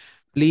medicine.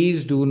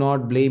 Please do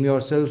not blame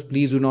yourself.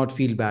 Please do not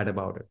feel bad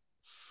about it.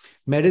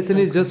 Medicine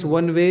is just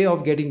one way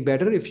of getting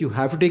better. If you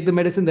have to take the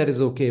medicine, that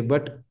is okay.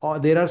 But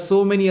there are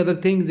so many other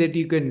things that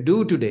you can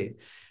do today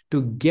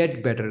to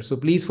get better. So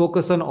please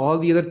focus on all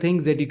the other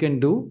things that you can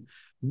do.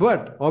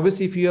 But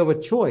obviously, if you have a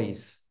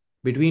choice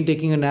between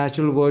taking a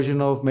natural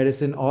version of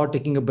medicine or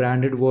taking a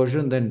branded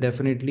version, then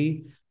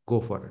definitely go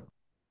for it.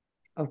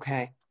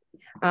 Okay.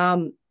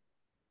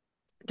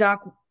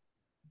 Doc,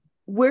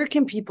 where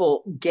can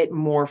people get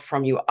more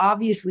from you?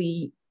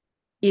 Obviously,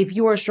 if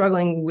you are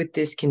struggling with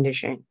this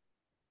condition,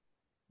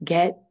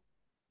 get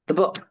the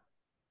book,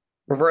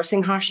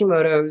 Reversing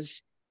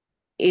Hashimoto's.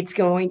 It's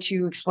going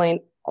to explain,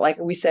 like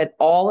we said,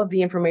 all of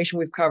the information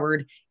we've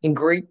covered in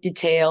great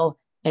detail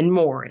and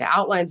more. It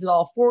outlines it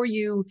all for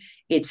you.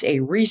 It's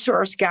a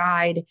resource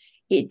guide.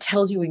 It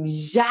tells you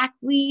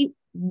exactly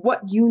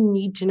what you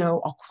need to know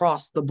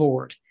across the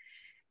board.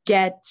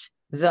 Get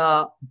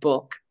the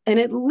book. And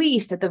at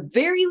the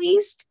very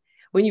least,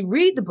 when you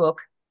read the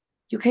book,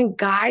 you can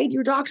guide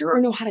your doctor or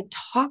know how to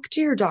talk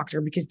to your doctor,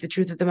 because the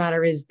truth of the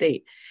matter is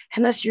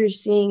unless you're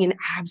seeing an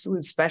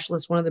absolute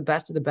specialist, one of the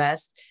best,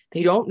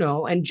 they don't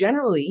know. And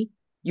generally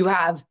you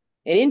have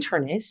an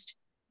internist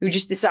who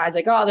just decides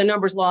like, oh, the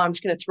number's low, I'm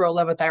just going to throw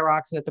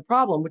levothyroxine at the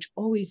problem, which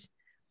always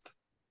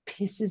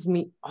pisses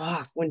me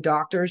off when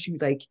doctors who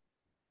they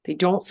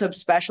don't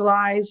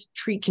subspecialize,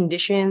 treat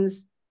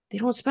conditions they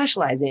don't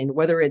specialize in,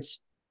 whether it's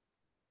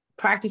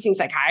practicing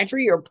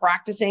psychiatry or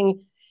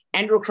practicing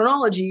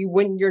endocrinology,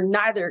 when you're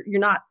not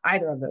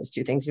either of those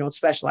two things. You don't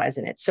specialize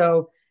in it.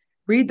 So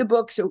read the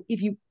book. So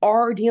if you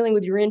are dealing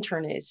with your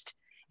internist,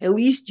 at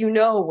least you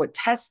know what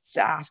tests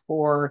to ask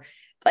for,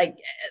 like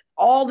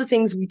all the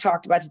things we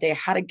talked about today,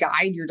 how to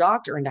guide your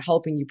doctor into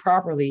helping you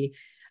properly.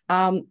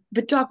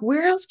 But Doc,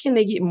 where else can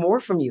they get more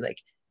from you?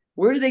 Like,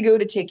 where do they go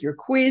to take your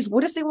quiz?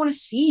 What if they want to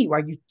see you? Are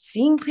you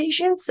seeing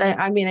patients?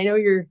 I mean, I know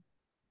you're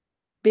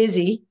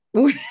busy.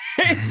 Where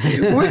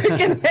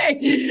can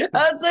they,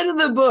 outside of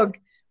the book,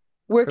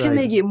 where can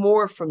they get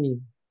more from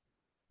you?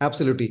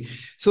 Absolutely.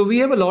 So we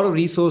have a lot of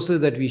resources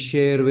that we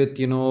share with,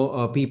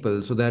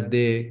 people so that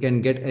they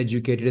can get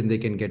educated and they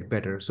can get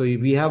better. So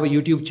we have a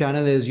YouTube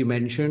channel, as you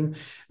mentioned,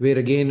 where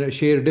again,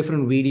 share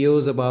different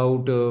videos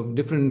about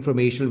different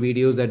informational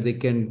videos that they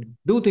can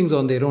do things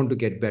on their own to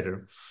get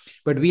better.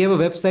 But we have a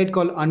website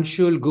called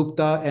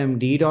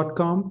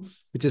AnshulGuptaMD.com,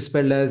 which is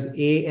spelled as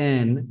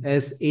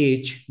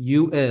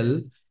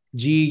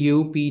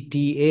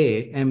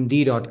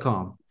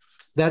ANSHULGUPTAMD.com.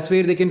 That's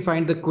where they can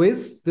find the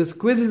quiz. This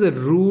quiz is a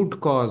root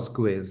cause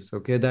quiz,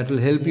 okay? That will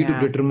help you to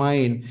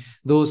determine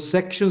those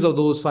sections of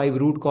those 5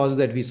 root causes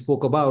that we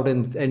spoke about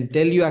and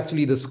tell you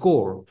actually the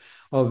score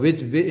of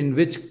which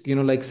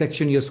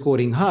section you're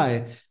scoring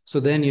high. So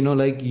then,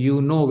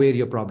 where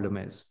your problem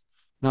is.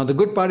 Now, the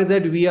good part is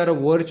that we are a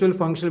virtual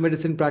functional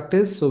medicine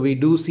practice. So we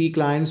do see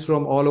clients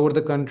from all over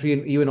the country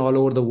and even all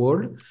over the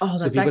world. Oh,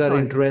 that's so people excellent. are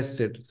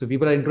interested. So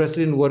people are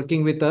interested in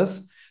working with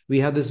us.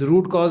 We have this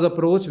root cause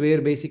approach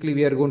where basically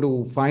we are going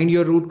to find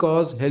your root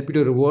cause, help you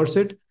to reverse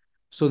it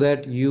so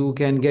that you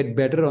can get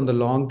better on the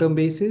long-term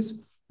basis.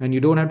 And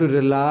you don't have to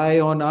rely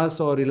on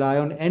us or rely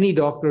on any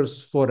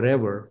doctors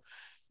forever,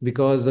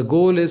 because the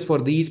goal is for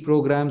these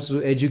programs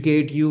to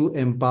educate you,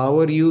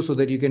 empower you so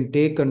that you can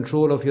take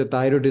control of your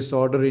thyroid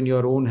disorder in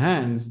your own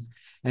hands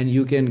and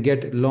you can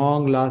get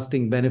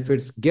long-lasting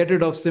benefits, get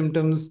rid of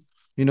symptoms,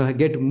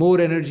 get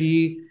more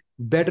energy,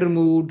 better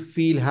mood,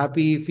 feel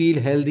happy, feel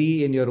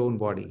healthy in your own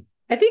body.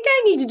 I think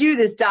I need to do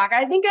this, Doc.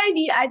 I think I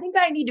need to,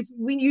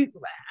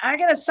 I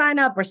got to sign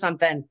up or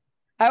something.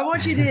 I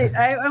want you to,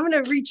 I'm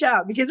going to reach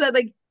out because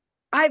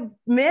I've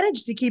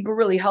managed to keep a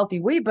really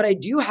healthy weight, but I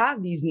do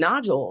have these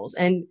nodules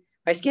and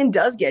my skin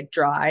does get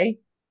dry.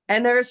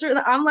 And there are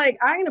certain, I'm going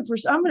to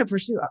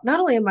pursue, not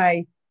only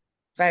I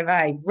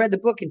read the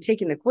book and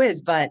taken the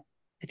quiz, but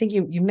I think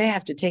you may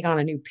have to take on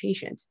a new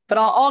patient, but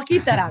I'll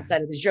keep that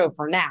outside of the show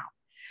for now.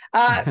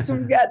 So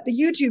we've got the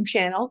YouTube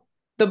channel,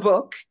 the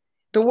book,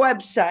 the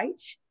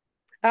website,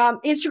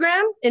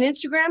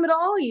 Instagram at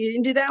all? You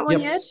didn't do that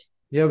one yet?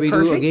 Yeah, we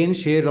do again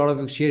share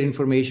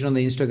information on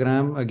the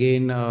Instagram.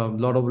 Again, a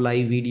lot of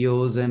live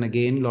videos and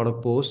again, a lot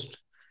of posts.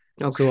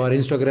 Okay. So our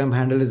Instagram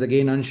handle is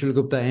again Anshul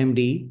Gupta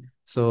MD.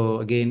 So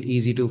again,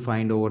 easy to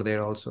find over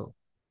there also.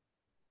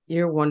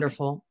 You're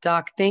wonderful.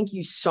 Doc, thank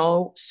you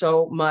so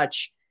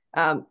much.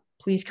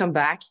 Please come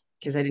back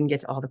because I didn't get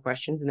to all the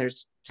questions, and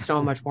there's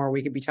so much more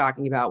we could be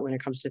talking about when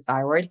it comes to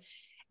thyroid.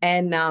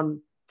 And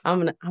I'm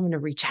gonna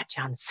reach out to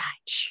you on the side.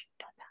 Shh,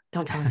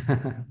 don't tell me.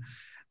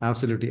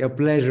 Absolutely. A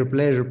pleasure.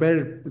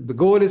 The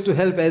goal is to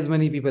help as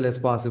many people as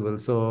possible.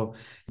 So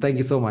thank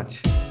you so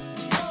much.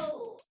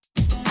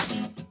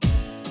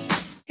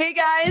 Hey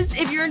guys,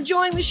 if you're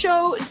enjoying the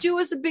show, do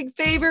us a big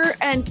favor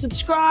and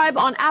subscribe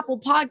on Apple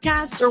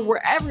Podcasts or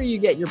wherever you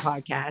get your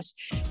podcasts,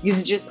 because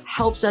it just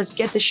helps us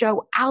get the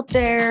show out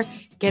there,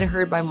 get it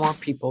heard by more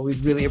people. We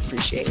really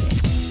appreciate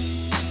it.